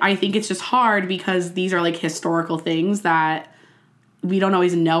 And I think it's just hard because these are, like, historical things that we don't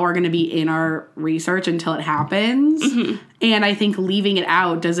always know are going to be in our research until it happens. Mm-hmm. And I think leaving it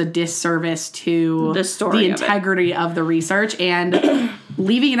out does a disservice to the story, the integrity of the research, and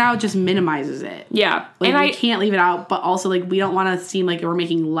leaving it out just minimizes it. Yeah. Like, we can't leave it out, but also, like, we don't want to seem like we're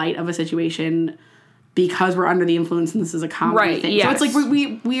making light of a situation because we're under the influence and this is a comedy thing. Yes. So it's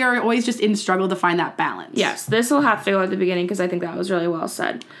like we are always just in struggle to find that balance. Yes. This will have to go at the beginning because I think that was really well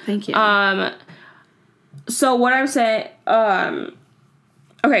said. Thank you. So what I'm saying...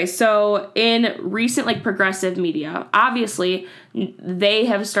 Okay, so in recent, like, progressive media, obviously, they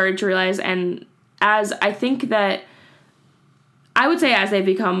have started to realize, and as I think that, I would say as they've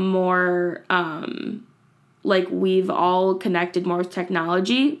become more, like, we've all connected more with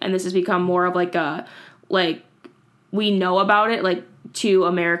technology, and this has become more of, like, we know about it, like, 2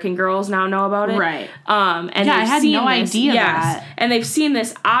 American girls now know about it. Right. And I had no idea that. And they've seen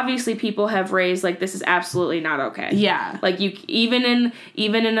this. Obviously, people have raised, like, this is absolutely not okay. Yeah. Like, you even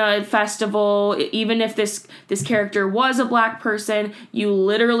in a festival, even if this character was a black person, you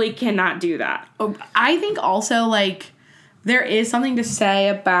literally cannot do that. I think also, like, there is something to say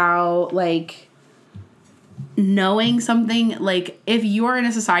about, like, knowing something. Like, if you're in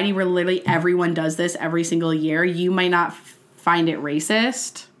a society where literally everyone does this every single year, you might not find it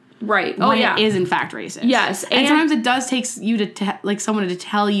racist. Right. When it is in fact racist. Yes. And sometimes it does take you to like someone to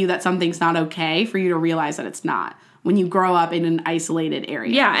tell you that something's not okay for you to realize that it's not when you grow up in an isolated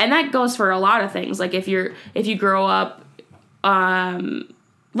area. Yeah, and that goes for a lot of things. Like, if you grow up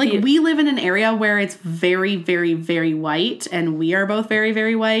we live in an area where it's very, very, very white, and we are both very,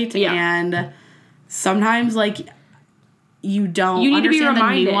 very white. Yeah. And sometimes, like, you don't understand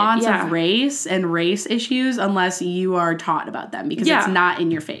the nuance of race and race issues unless you are taught about them because it's not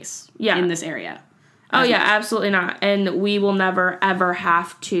in your face in this area. Oh, yeah, absolutely not. And we will never, ever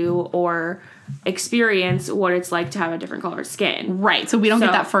have to or experience what it's like to have a different color skin. Right. So we don't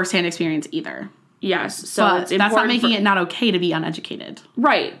get that firsthand experience either. Yes. So but that's not making it not okay to be uneducated.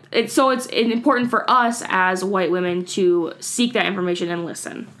 Right. It's important for us as white women to seek that information and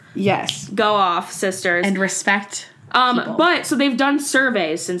listen. Yes. Go off, sisters. And respect people. But so they've done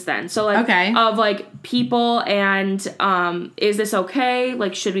surveys since then. So like of like people and is this okay?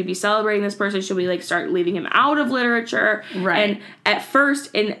 Like, should we be celebrating this person? Should we like start leaving him out of literature? Right. And at first,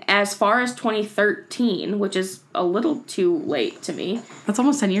 in as far as 2013, which is a little too late to me. That's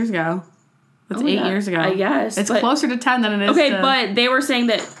almost 10 years ago. That's 8 years ago. I guess. It's closer to 10 than it is okay, but they were saying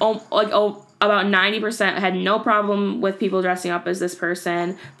that about 90% had no problem with people dressing up as this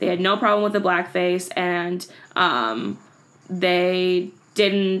person. They had no problem with the blackface, and they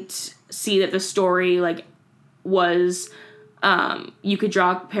didn't see that the story like was you could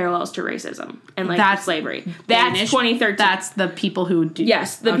draw parallels to racism and like slavery. That's 2013. That's the people who do.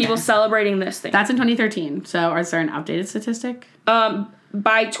 Yes, the people celebrating this thing. That's in 2013. So is there an updated statistic?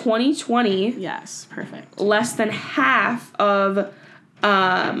 By 2020, yes, perfect. Less than half of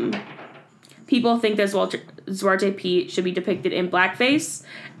people think that Zwarte Piet should be depicted in blackface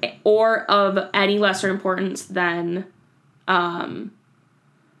or of any lesser importance than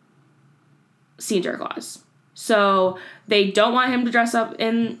Sinterklaas. So they don't want him to dress up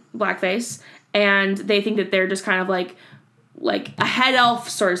in blackface, and they think that they're just kind of like a head elf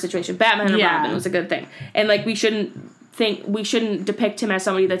sort of situation. Batman and Robin was a good thing. And like we shouldn't depict him as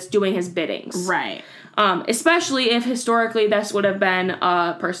somebody that's doing his biddings. Right. Especially if historically this would have been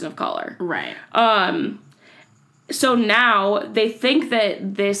a person of color. Right. So now they think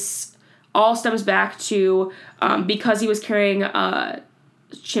that this all stems back to because he was carrying a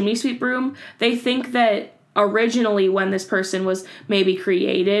chimney sweep broom. They think that originally when this person was maybe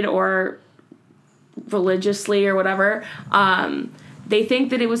created or religiously or whatever, they think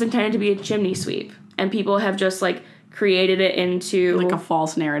that it was intended to be a chimney sweep. And people have just like created it into like a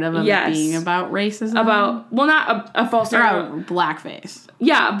false narrative of it being about racism. Not a false narrative. About blackface.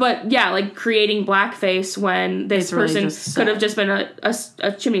 Yeah, but like creating blackface when this person could have just been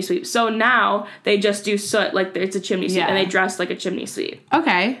a chimney sweep. So now they just do soot like it's a chimney sweep and they dress like a chimney sweep.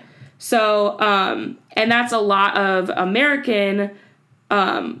 Okay. So, and that's a lot of American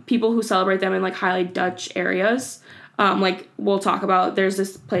people who celebrate them in like highly Dutch areas. Like we'll talk about, there's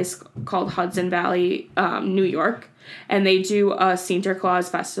this place called Hudson Valley, New York, and they do a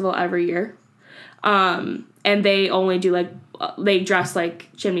Sinterklaas festival every year. And they only do they dress like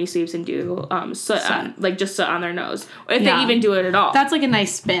chimney sweeps and do soot on their nose, if they even do it at all. That's like a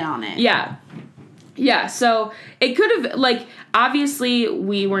nice spin on it. Yeah, so it could have, obviously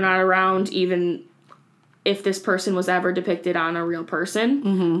we were not around even if this person was ever depicted on a real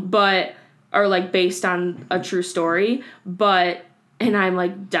person, but, or, based on a true story, but, and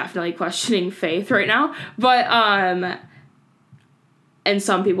I'm, definitely questioning faith right now, but, and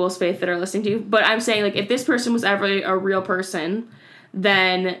some people's faith that are listening to you, but I'm saying, if this person was ever a real person,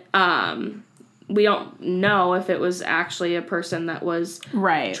 then, we don't know if it was actually a person that was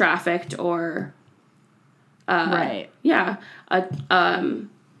trafficked or... Yeah.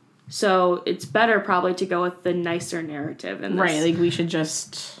 So it's better probably to go with the nicer narrative in this. Right, we should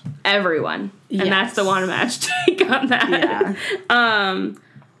just... Everyone. Yes. And that's the one match take on that. Yeah.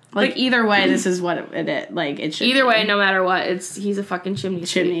 Either way, this is what it it should either way, no matter what, he's a fucking chimney sweep.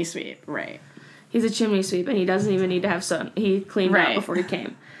 Chimney sweep, right. He's a chimney sweep, and he doesn't even need to have sun. He cleaned up before he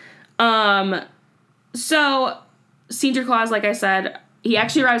came. So, Sinterklaas, like I said... He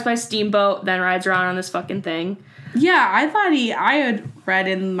actually arrives by steamboat, then rides around on this fucking thing. Yeah, I had read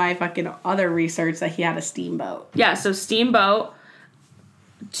in my fucking other research that he had a steamboat. Yeah, so steamboat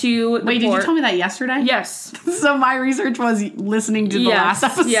to the Wait, did you tell me that yesterday? Yes. So my research was listening to the last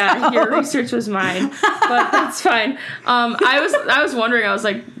episode. Yeah, your research was mine. But that's fine. I was wondering, I was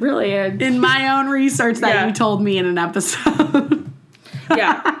like, really? In my own research that you told me in an episode.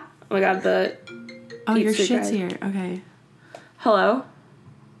 Yeah. Oh my god, your shit's here. Okay. Hello?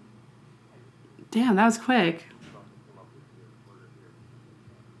 Damn, that was quick.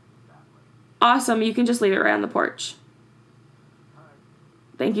 Awesome, you can just leave it right on the porch.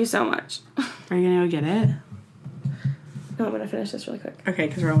 Thank you so much. Are you gonna go get it? No, I'm gonna finish this really quick. Okay,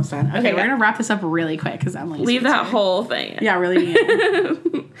 because we're almost done. Okay, we're gonna wrap this up really quick because Emily. Leave that whole thing. Yeah, really.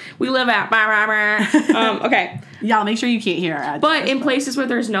 We live at okay. Y'all, make sure you can't hear our But in places where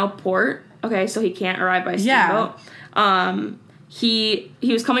there's no port, okay, so he can't arrive by steamboat. Yeah. He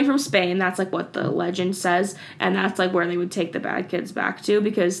was coming from Spain. That's what the legend says, and that's where they would take the bad kids back to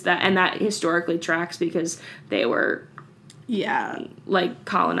because that historically tracks because they were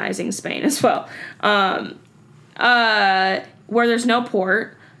colonizing Spain as well. Where there's no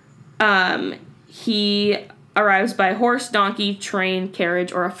port, he arrives by horse, donkey, train,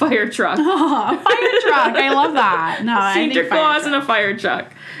 carriage, or a fire truck. Oh, a fire truck. I love that. No, I think Santa Claus in a fire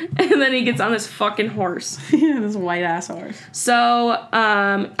truck. And then he gets on this fucking horse. This white ass horse. So,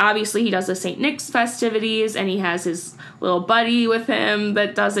 obviously he does the St. Nick's festivities, and he has his little buddy with him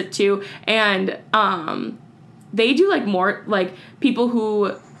that does it too. And, they do, like, more, like, people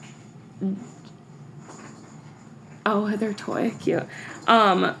who... Oh, their toy. Cute.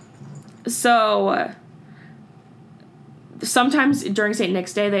 So... Sometimes during St.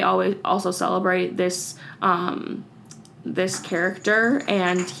 Nick's Day, they always also celebrate this this character,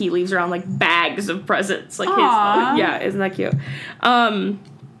 and he leaves around like bags of presents. Like Aww. Yeah, isn't that cute?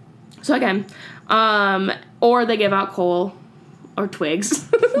 So again, or they give out coal or twigs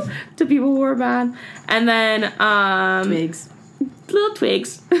to people who are bad, and then Twigs. Little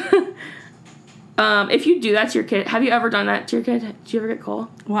twigs. If you do that to your kid, have you ever done that to your kid? Did you ever get coal?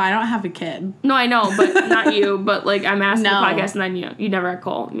 Well, I don't have a kid. No, I know, but not you. But like, I'm asking No. the podcast, and then you never had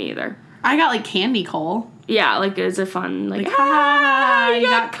coal. Me either. I got like candy coal. Yeah, like it's a fun like. You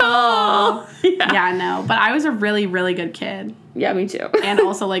got coal. Yeah. Yeah, no, but I was a really, really good kid, Yeah, me too. and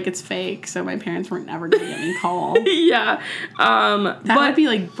also like it's fake, so my parents weren't ever gonna get me coal. Yeah, That would be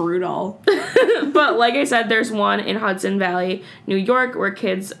like brutal. but like I said, there's one in Hudson Valley, New York, where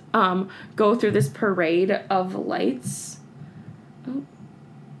kids go through this parade of lights.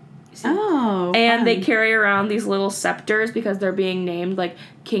 Oh, And they fun. carry around these little scepters because they're being named like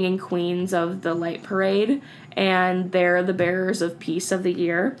king and queens of the light parade, and they're the bearers of peace of the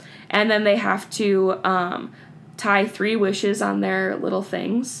year. And then they have to tie 3 wishes on their little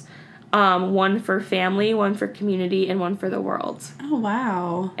things. One for family, one for community, and one for the world. Oh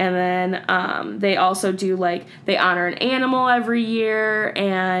wow. And then they also do like they honor an animal every year,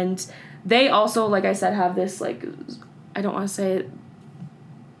 and they also, like I said, have this like I don't want to say it.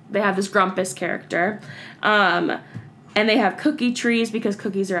 They have this Grumpus character. And they have cookie trees because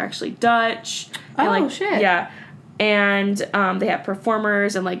cookies are actually Dutch. And Oh, like, shit. Yeah. And they have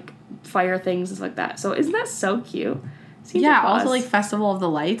performers and like fire things and stuff like that. So isn't that so cute? Santa Yeah, Claus. also like Festival of the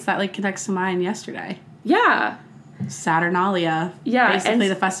Lights, that like connects to mine yesterday. Yeah. Saturnalia. Yeah, Basically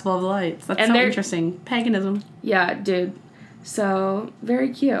and- the Festival of the Lights. That's and so they're- interesting. Paganism. Yeah, dude. So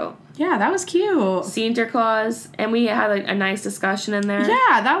very cute. Yeah, that was cute. Santa Claus. And we had like a nice discussion in there.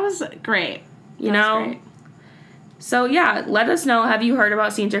 Yeah, that was great. You That was know? great. So yeah, let us know. Have you heard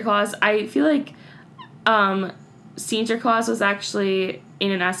about Santa Claus? I feel like Santa Claus was actually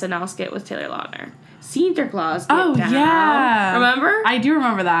in an SNL skit with Taylor Lautner. Santa Claus. Get Oh, down. yeah. Remember? I do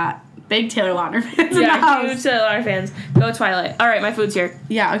remember that. Big Taylor Lautner fans in the yeah, house. huge Taylor Lautner fans. Go Twilight. All right, my food's here.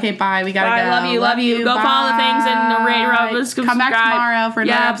 Yeah, okay, bye. We gotta Bye. go. Love you. Go follow the things and rate, subscribe. Come back tomorrow for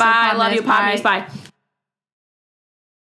another yeah. episode. Bye. of Love you. Podmas. Podmas. Bye.